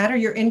taxpayer, no matter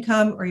your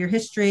income or your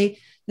history,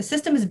 the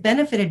system has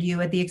benefited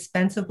you at the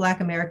expense of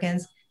Black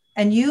Americans,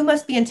 and you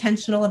must be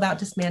intentional about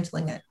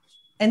dismantling it.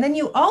 And then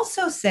you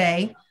also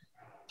say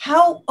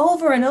how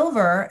over and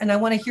over, and I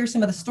want to hear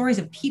some of the stories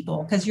of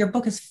people, because your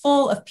book is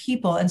full of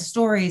people and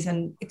stories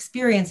and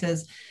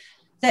experiences,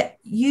 that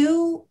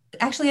you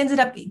actually ended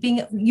up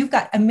being, you've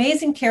got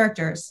amazing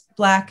characters,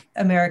 Black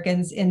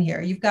Americans in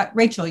here. You've got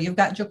Rachel, you've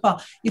got Joe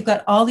Paul, you've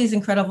got all these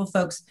incredible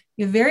folks.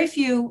 You have very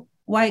few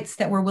whites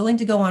that were willing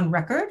to go on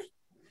record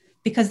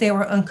because they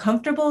were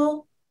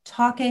uncomfortable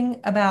talking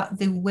about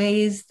the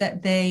ways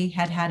that they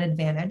had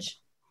advantage.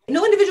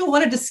 No individual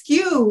wanted to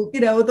skew,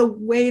 the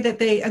way that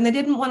they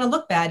didn't want to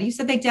look bad. You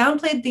said they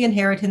downplayed the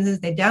inheritances,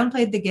 they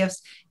downplayed the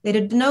gifts. They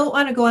did not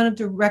want to go on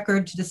to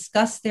record to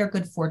discuss their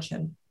good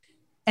fortune.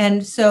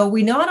 And so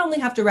we not only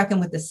have to reckon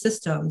with the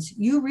systems,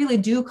 you really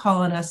do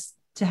call on us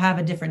to have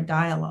a different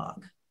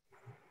dialogue.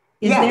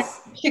 Is there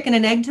chicken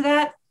and egg to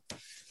that?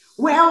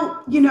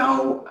 Well,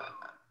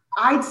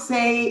 I'd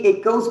say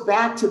it goes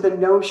back to the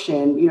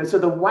notion, so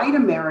the white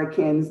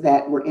Americans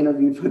that were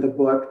interviewed for the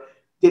book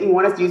didn't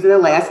want us using their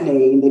last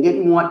name. They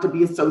didn't want to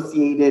be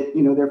associated,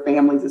 their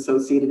families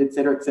associated, et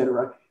cetera, et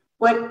cetera.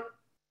 But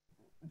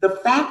the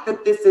fact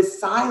that this is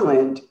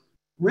silent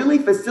really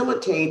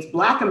facilitates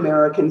Black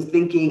Americans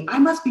thinking, I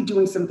must be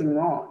doing something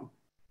wrong,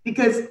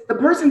 because the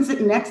person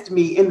sitting next to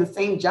me in the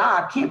same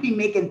job can't be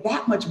making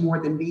that much more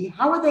than me.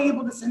 How are they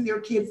able to send their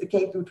kids to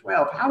K through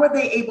 12? How are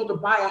they able to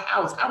buy a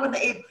house? How are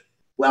they able?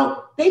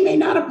 Well, they may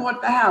not have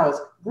bought the house.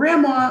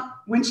 Grandma,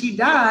 when she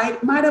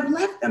died, might have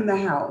left them the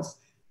house,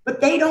 but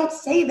they don't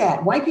say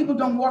that. White people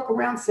don't walk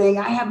around saying,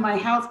 I have my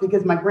house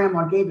because my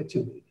grandma gave it to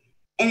me.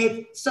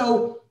 And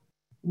so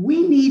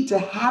we need to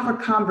have a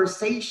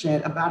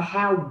conversation about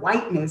how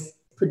whiteness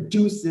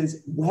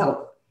produces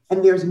wealth.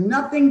 And there's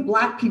nothing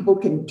Black people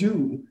can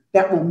do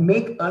that will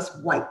make us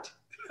white,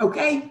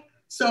 okay?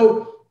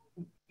 So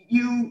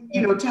you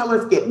tell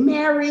us get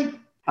married,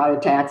 higher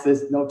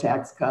taxes, no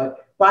tax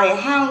cut. Buy a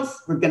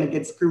house, we're gonna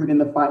get screwed in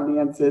the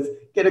finances.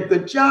 Get a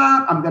good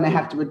job, I'm gonna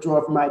have to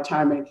withdraw from my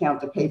retirement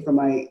account to pay for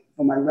my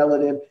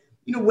relative.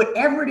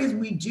 Whatever it is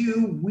we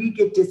do, we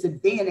get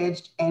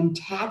disadvantaged, and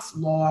tax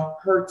law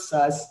hurts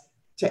us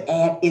to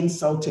add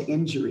insult to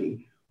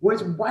injury.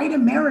 Whereas white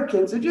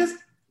Americans are just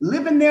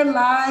living their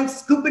lives,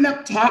 scooping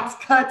up tax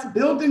cuts,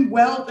 building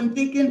wealth, and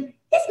thinking,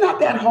 it's not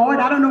that hard.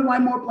 I don't know why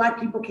more Black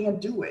people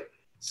can't do it.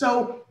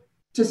 So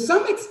to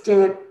some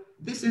extent,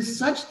 this is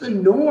such the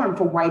norm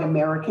for white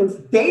Americans.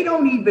 They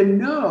don't even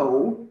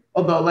know,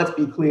 although let's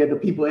be clear, the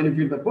people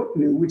interviewed in the book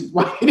knew, which is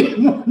why they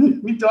didn't want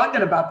to be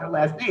talking about their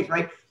last names,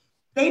 right?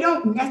 They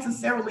don't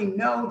necessarily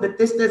know that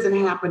this doesn't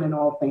happen in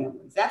all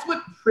families. That's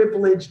what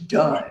privilege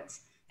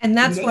does. And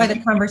that's why the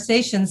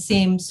conversation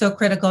seems so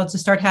critical to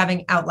start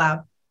having out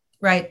loud,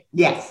 right?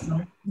 Yes,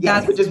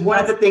 which is one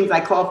of the things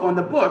I call for in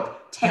the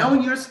book. Tell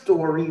your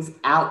stories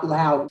out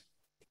loud.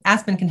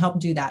 Aspen can help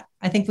do that.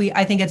 I think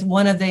it's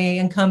one of the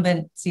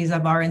incumbencies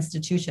of our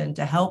institution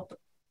to help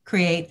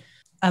create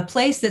a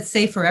place that's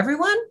safe for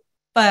everyone.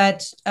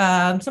 But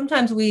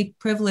sometimes we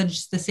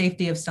privilege the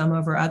safety of some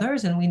over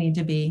others, and we need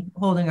to be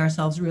holding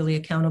ourselves really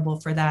accountable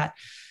for that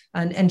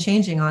and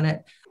changing on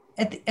it.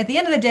 At the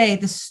end of the day,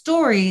 the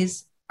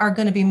stories are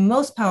going to be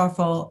most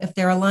powerful if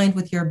they're aligned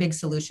with your big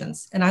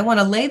solutions. And I want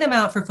to lay them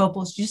out for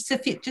folks just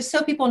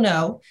so people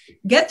know,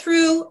 get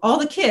through all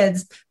the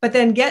kids, but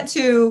then get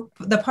to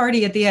the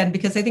party at the end,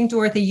 because I think,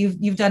 Dorothy,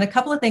 you've done a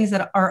couple of things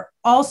that are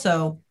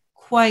also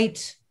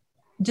quite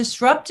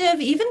disruptive,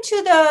 even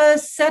to the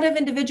set of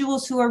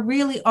individuals who are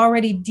really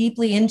already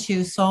deeply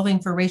into solving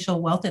for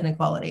racial wealth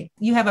inequality.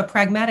 You have a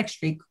pragmatic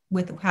streak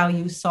with how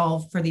you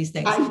solve for these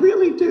things. I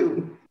really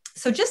do.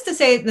 So just to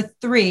say the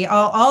three,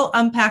 I'll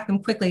unpack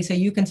them quickly so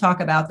you can talk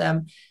about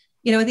them.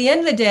 At the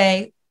end of the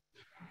day,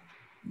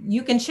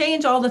 you can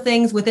change all the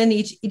things within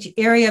each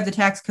area of the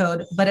tax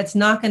code, but it's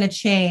not going to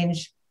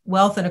change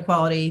wealth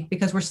inequality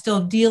because we're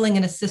still dealing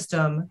in a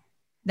system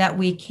that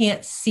we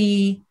can't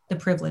see the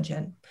privilege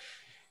in.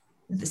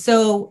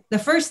 So the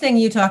first thing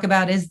you talk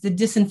about is the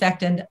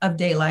disinfectant of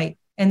daylight,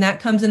 and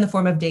that comes in the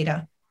form of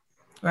data,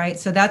 right?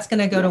 So that's going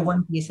to go to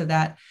one piece of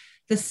that.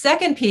 The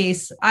second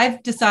piece,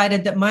 I've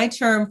decided that my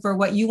term for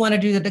what you want to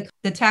do to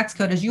the tax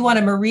code is you want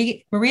to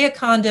Maria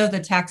Kondo the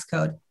tax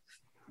code.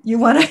 You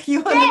want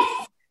to,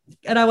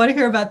 and I want to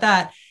hear about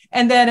that.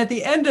 And then at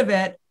the end of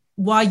it,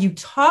 while you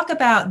talk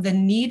about the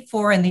need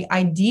for and the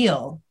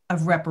ideal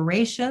of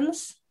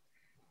reparations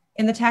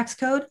in the tax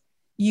code,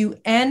 you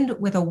end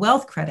with a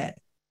wealth credit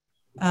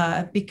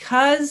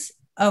because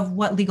of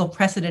what legal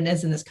precedent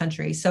is in this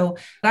country. So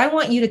I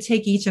want you to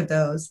take each of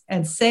those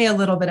and say a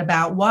little bit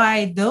about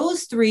why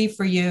those three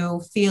for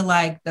you feel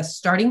like the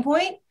starting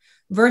point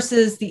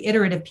versus the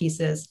iterative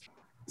pieces.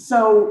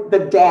 So the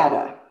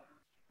data.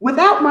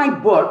 Without my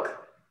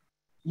book,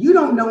 you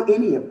don't know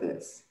any of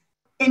this.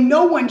 And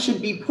no one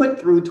should be put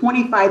through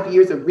 25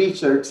 years of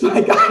research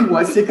like I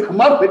was to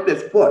come up with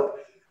this book.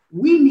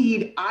 We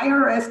need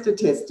IRS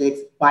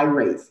statistics by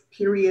race,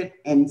 period,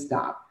 end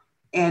stop.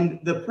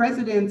 And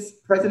President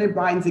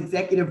Biden's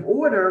executive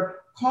order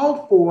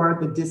called for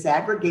the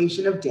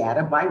disaggregation of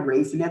data by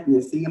race and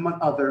ethnicity, among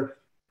other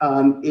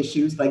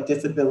issues like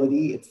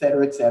disability, et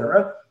cetera, et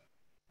cetera.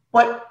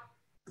 But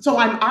so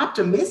I'm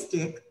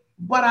optimistic,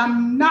 but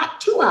I'm not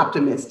too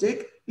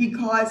optimistic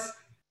because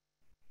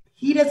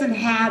he doesn't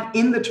have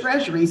in the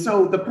Treasury.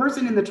 So the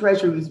person in the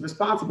Treasury who's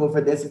responsible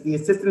for this is the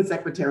Assistant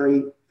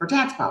Secretary for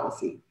Tax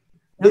Policy.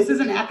 This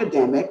is an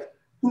academic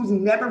who's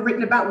never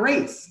written about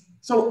race.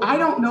 So I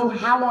don't know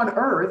how on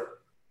earth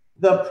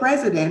the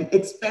president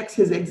expects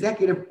his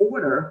executive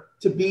order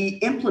to be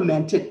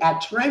implemented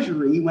at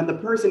Treasury when the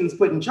person he's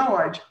put in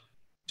charge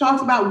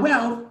talks about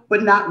wealth,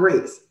 but not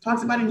race,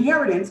 talks about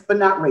inheritance, but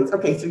not race.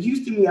 Okay, so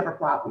Houston, we have a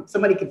problem.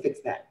 Somebody can fix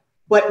that.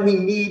 But we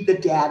need the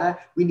data.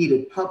 We need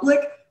it public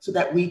so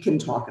that we can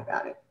talk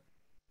about it.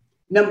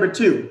 Number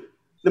two,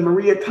 the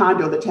Maria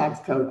Kondo, the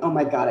tax code. Oh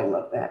my God, I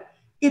love that.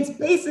 It's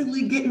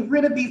basically getting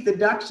rid of these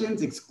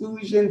deductions,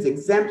 exclusions,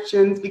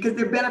 exemptions, because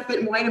they're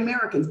benefiting white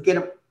Americans. Get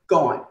them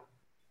gone.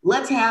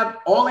 Let's have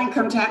all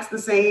income tax the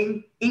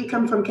same.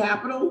 Income from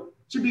capital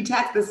should be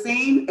taxed the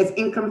same as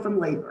income from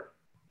labor.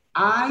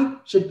 I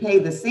should pay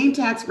the same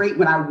tax rate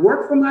when I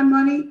work for my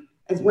money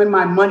as when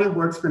my money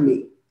works for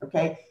me,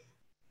 okay?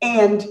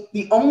 And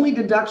the only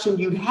deduction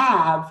you'd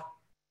have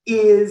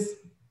is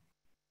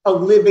a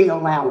living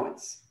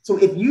allowance. So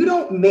if you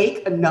don't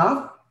make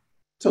enough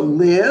to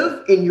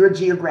live in your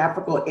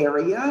geographical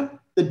area,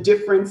 the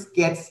difference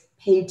gets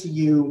paid to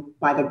you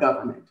by the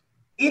government.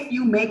 If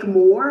you make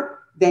more,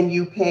 then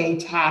you pay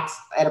tax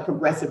at a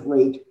progressive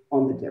rate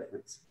on the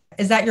difference.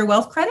 Is that your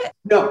wealth credit?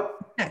 No.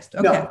 Next,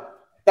 okay. No,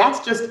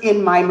 that's just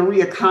in my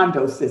Maria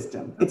Kondo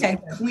system. It's okay.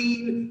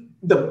 Clean.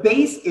 The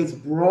base is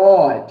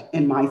broad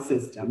in my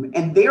system,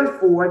 and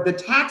therefore the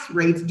tax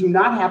rates do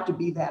not have to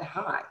be that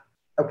high.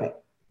 Okay.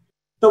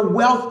 The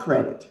wealth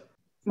credit,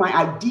 my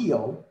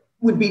ideal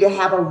would be to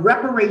have a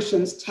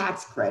reparations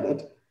tax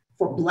credit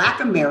for Black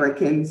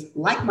Americans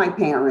like my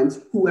parents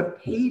who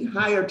have paid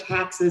higher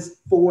taxes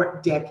for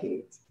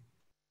decades.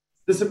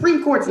 The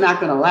Supreme Court's not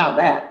going to allow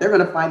that. They're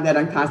going to find that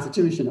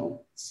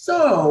unconstitutional.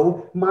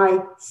 So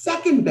my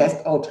second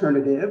best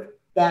alternative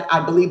that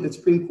I believe the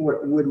Supreme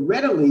Court would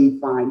readily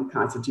find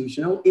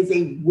constitutional is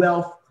a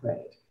wealth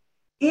credit.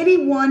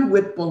 Anyone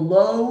with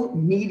below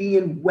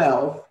median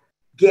wealth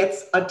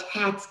gets a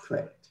tax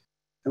credit,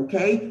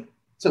 okay?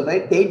 So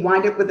they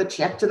wind up with a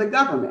check to the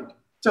government.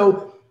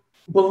 So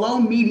below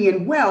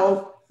median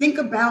wealth, think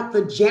about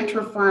the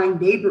gentrifying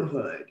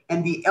neighborhood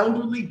and the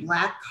elderly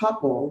Black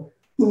couple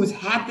who's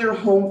had their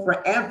home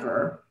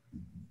forever.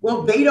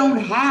 Well, they don't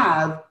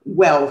have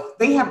wealth.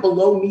 They have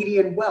below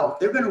median wealth.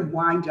 They're going to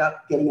wind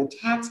up getting a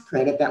tax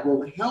credit that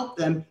will help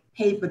them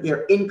pay for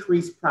their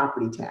increased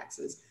property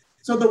taxes.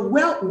 So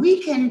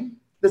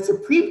the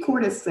Supreme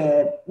Court has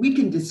said we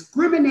can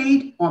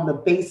discriminate on the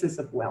basis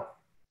of wealth,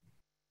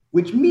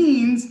 which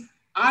means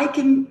I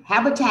can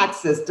have a tax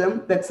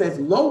system that says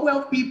low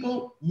wealth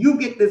people, you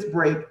get this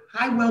break.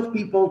 High wealth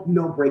people,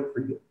 no break for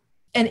you.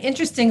 And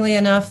interestingly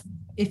enough,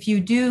 if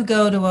you do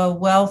go to a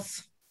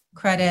wealth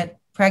credit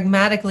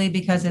pragmatically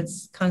because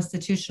it's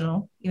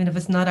constitutional, even if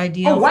it's not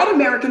ideal. Oh, white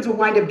Americans will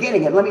wind up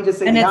getting it. Let me just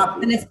say the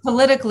obvious. And it's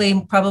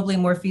politically probably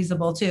more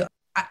feasible too.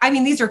 I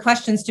mean, these are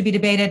questions to be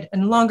debated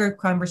and longer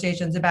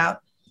conversations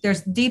about.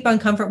 There's deep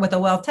uncomfort with a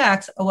wealth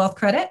tax, a wealth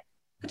credit,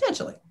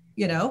 potentially.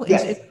 You know,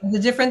 yes. It's a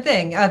different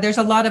thing. There's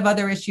a lot of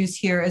other issues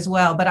here as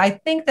well. But I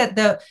think that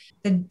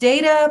the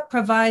data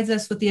provides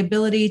us with the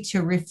ability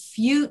to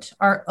refute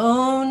our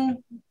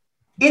own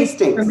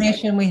instincts,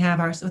 information we have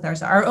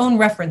with our own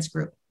reference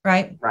group,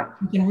 right? Right.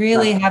 We can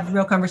really have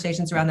real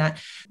conversations around that.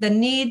 The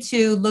need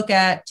to look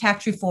at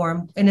tax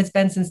reform, and it's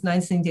been since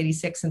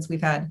 1986 since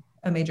we've had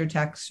a major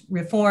tax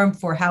reform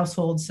for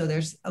households. So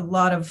there's a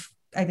lot of,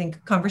 I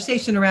think,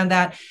 conversation around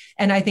that.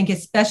 And I think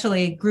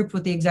especially grouped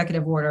with the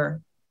executive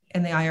order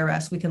and the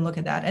IRS, we can look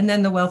at that. And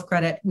then the wealth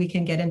credit, we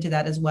can get into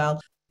that as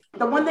well.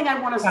 The one thing I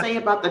want to say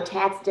about the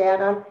tax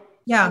data,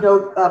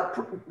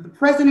 the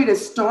president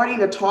is starting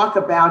to talk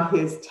about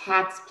his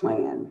tax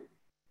plan,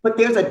 but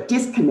there's a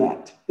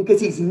disconnect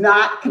because he's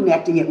not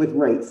connecting it with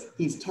race.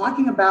 He's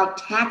talking about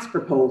tax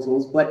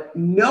proposals, but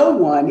no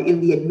one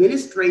in the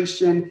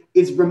administration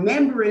is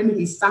remembering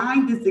he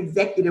signed this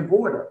executive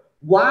order.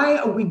 Why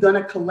are we going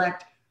to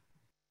collect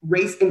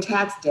race and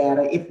tax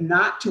data if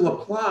not to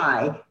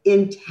apply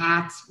in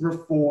tax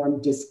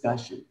reform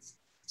discussions?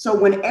 So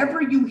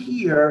whenever you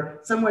hear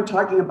someone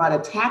talking about a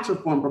tax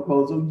reform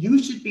proposal,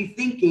 you should be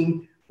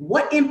thinking,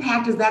 what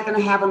impact is that going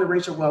to have on the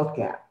racial wealth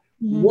gap?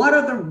 Mm-hmm. What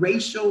are the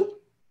racial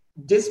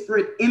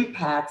disparate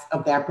impacts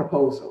of that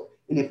proposal?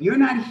 And if you're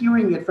not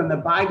hearing it from the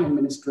Biden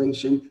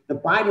administration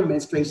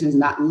is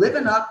not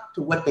living up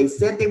to what they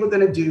said they were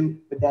going to do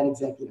with that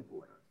executive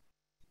order.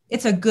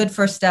 It's a good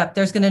first step.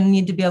 There's going to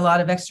need to be a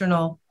lot of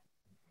external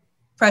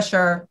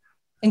pressure,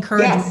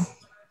 encouragement,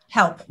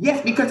 help.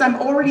 Yes, because I'm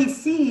already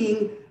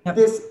seeing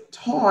this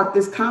talk,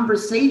 this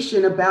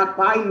conversation about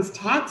Biden's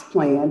tax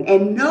plan,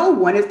 and no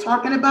one is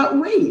talking about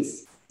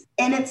race.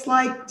 And it's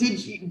like, did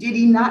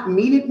he not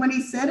mean it when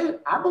he said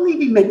it? I believe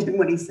he meant it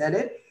when he said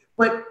it.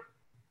 But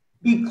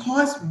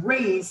because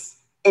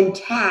race and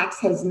tax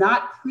has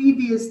not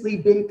previously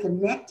been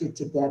connected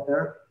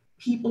together,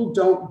 people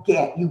don't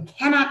get. You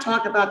cannot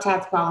talk about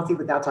tax policy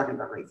without talking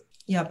about race.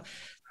 Yep.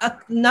 A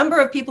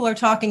number of people are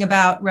talking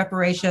about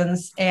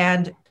reparations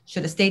and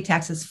should estate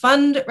taxes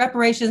fund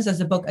reparations? Does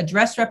the book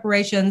address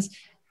reparations?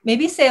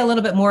 Maybe say a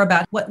little bit more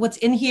about what's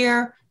in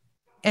here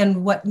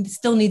and what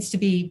still needs to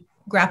be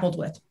grappled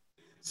with.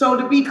 So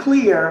to be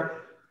clear,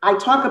 I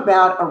talk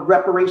about a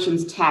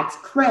reparations tax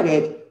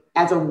credit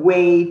as a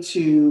way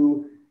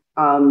to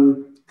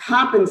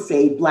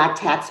compensate Black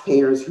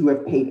taxpayers who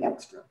have paid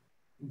extra.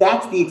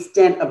 That's the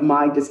extent of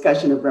my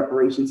discussion of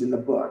reparations in the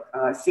book.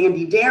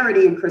 Sandy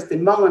Darity and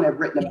Kristen Mullen have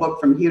written a book,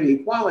 From Here to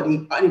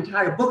Equality, an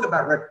entire book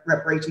about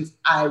reparations.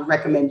 I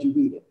recommend you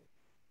read it.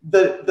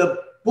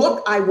 The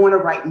book I want to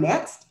write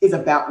next is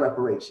about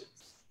reparations.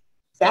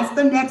 That's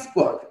the next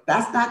book.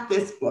 That's not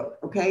this book,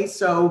 okay?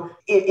 So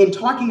in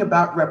talking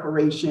about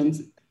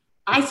reparations,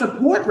 I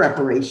support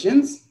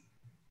reparations,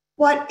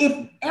 but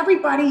if every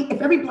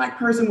Black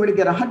person were to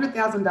get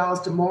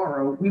 $100,000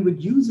 tomorrow, we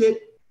would use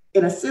it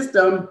in a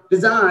system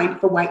designed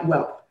for white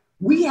wealth.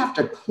 We have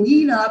to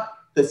clean up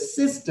the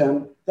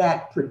system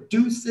that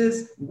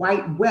produces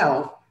white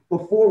wealth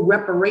before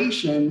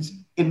reparations,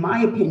 in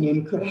my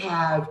opinion,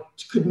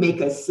 could make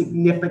a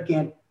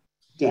significant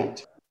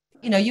dent.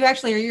 You know,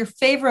 you're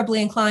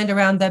favorably inclined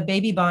around the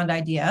baby bond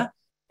idea,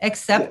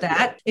 except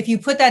that if you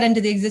put that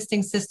into the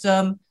existing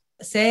system,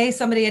 say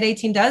somebody at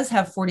 18 does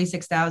have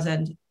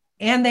 46,000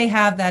 and they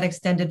have that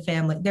extended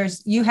family.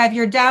 You have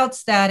your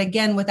doubts that,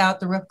 again, without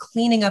the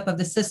cleaning up of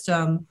the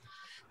system,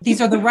 these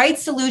are the right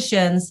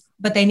solutions,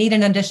 but they need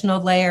an additional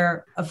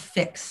layer of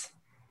fix.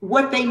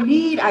 What they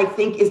need, I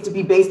think, is to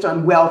be based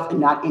on wealth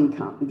and not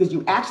income, because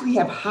you actually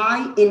have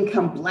high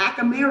income Black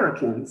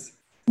Americans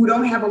who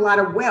don't have a lot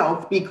of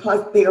wealth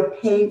because they are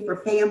paying for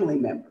family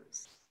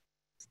members.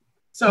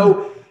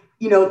 So,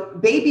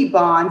 baby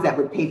bonds that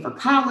would pay for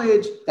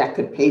college, that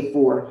could pay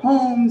for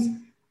homes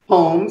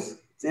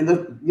in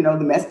the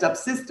messed up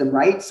system,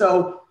 right?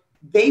 So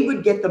they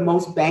would get the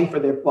most bang for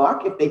their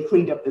buck if they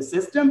cleaned up the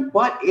system.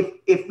 But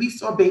if we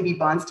saw baby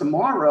bonds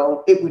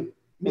tomorrow, it would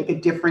make a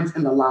difference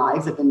in the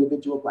lives of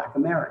individual Black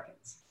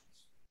Americans.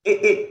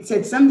 It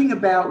said something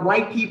about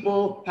white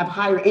people have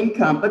higher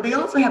income, but they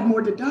also have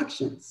more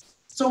deductions.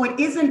 So it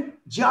isn't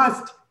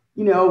just,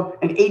 an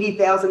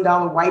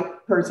 $80,000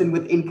 white person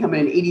with income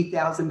and an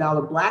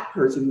 $80,000 Black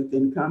person with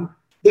income.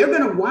 They're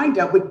going to wind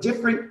up with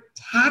different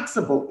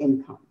taxable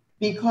income,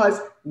 because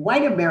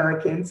white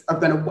Americans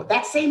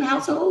that same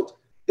household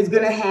is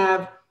going to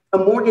have a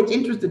mortgage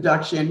interest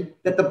deduction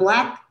that the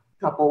Black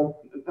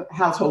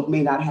household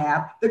may not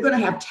have. They're going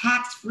to have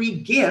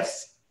tax-free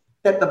gifts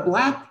that the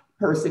Black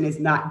person is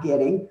not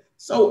getting.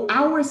 So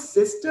our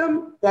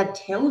system that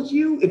tells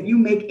you if you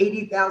make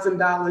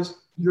 $80,000,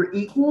 you're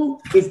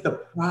equal is the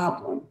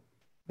problem.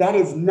 That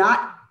is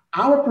not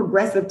our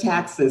progressive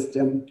tax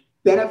system.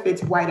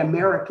 Benefits white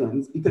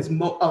Americans because a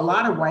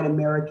lot of white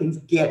Americans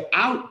get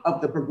out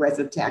of the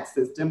progressive tax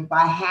system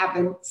by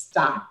having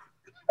stock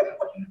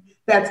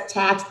that's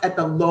taxed at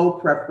the low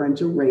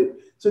preferential rate.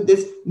 So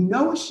this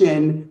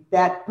notion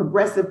that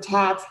progressive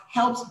tax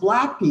helps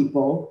Black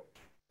people,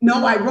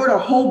 no, I wrote a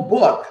whole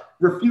book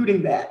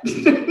refuting that.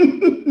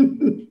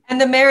 And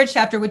the marriage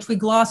chapter, which we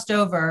glossed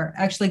over,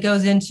 actually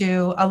goes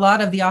into a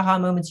lot of the aha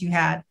moments you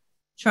had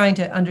trying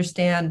to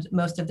understand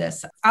most of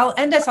this. I'll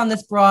end us on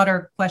this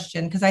broader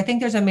question because I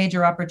think there's a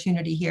major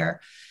opportunity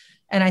here.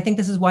 And I think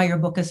this is why your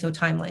book is so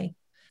timely.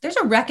 There's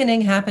a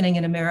reckoning happening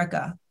in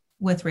America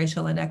with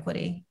racial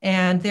inequity.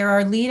 And there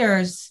are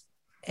leaders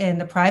in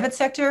the private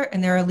sector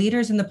and there are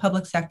leaders in the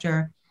public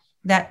sector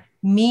that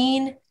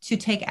mean to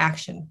take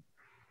action,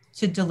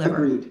 to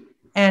deliver. Agreed.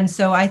 And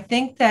so I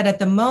think that at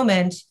the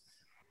moment,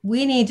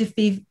 we need to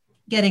be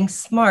getting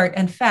smart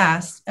and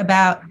fast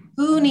about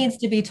who needs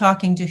to be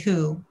talking to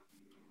who.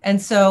 And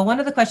so one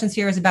of the questions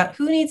here is about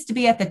who needs to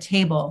be at the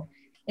table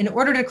in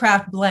order to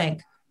craft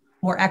blank,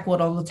 more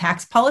equitable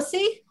tax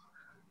policy,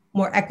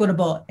 more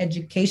equitable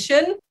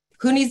education,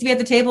 who needs to be at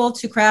the table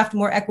to craft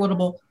more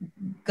equitable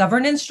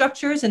governance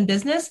structures in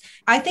business.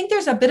 I think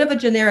there's a bit of a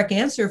generic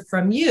answer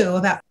from you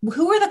about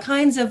who are the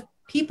kinds of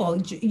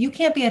people. You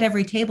can't be at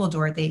every table,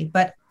 Dorothy,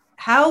 but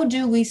how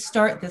do we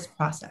start this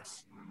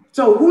process?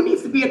 So who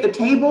needs to be at the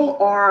table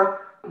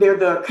they're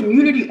the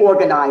community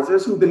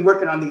organizers who've been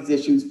working on these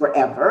issues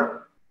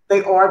forever.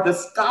 They are the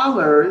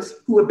scholars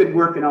who have been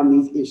working on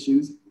these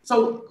issues.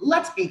 So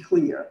let's be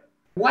clear.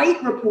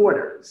 White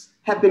reporters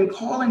have been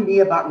calling me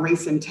about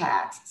race and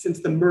tax since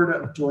the murder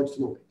of George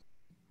Floyd.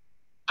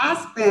 I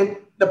spent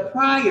the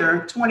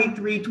prior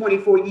 23,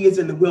 24 years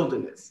in the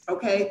wilderness,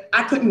 okay?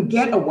 I couldn't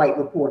get a white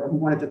reporter who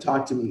wanted to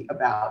talk to me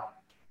about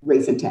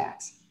race and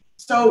tax.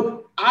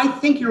 So I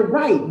think you're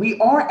right. We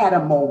are at a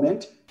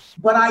moment,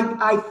 but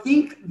I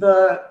think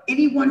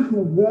anyone who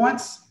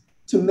wants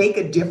to make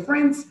a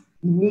difference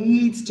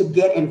needs to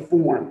get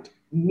informed,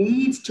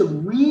 needs to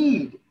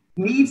read,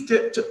 needs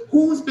to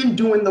who's been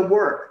doing the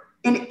work.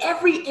 In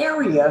every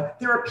area,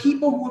 there are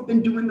people who have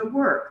been doing the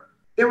work.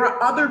 There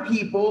are other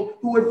people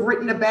who have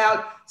written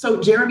about,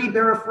 so Jeremy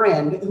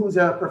Berafriend, who's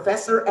a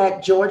professor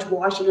at George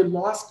Washington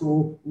Law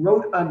School,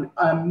 wrote an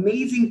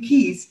amazing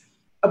piece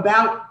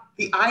about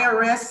the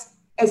IRS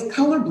as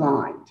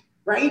colorblind,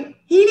 right?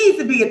 He needs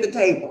to be at the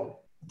table.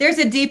 There's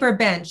a deeper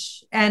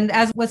bench. And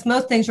as with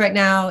most things right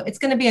now, it's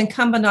going to be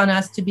incumbent on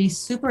us to be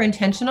super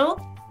intentional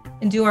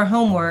and do our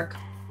homework.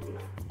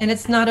 And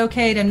it's not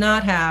okay to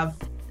not have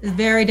a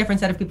very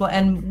different set of people.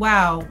 And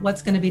wow,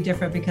 what's going to be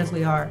different because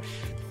we are.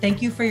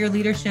 Thank you for your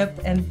leadership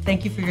and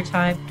thank you for your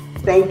time.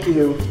 Thank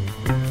you.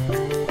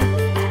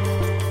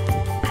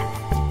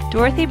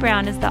 Dorothy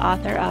Brown is the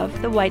author of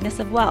The Whiteness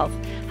of Wealth,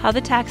 How the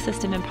Tax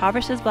System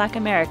Impoverishes Black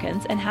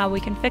Americans and How We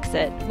Can Fix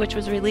It, which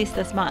was released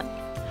this month.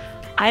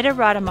 Ida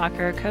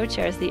Rademacher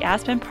co-chairs the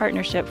Aspen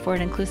Partnership for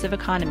an Inclusive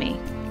Economy.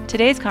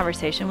 Today's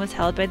conversation was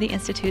held by the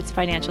Institute's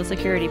Financial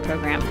Security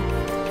Program.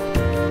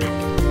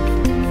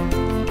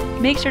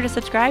 Make sure to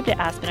subscribe to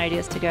Aspen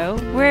Ideas to Go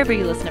wherever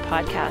you listen to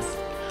podcasts.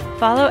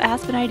 Follow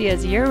Aspen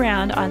Ideas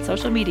year-round on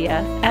social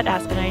media at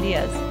Aspen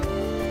Ideas.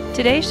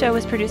 Today's show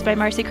was produced by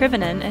Marcy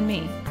Krivonen and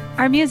me.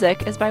 Our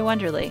music is by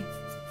Wonderly.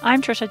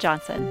 I'm Trisha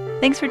Johnson.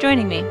 Thanks for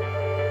joining me.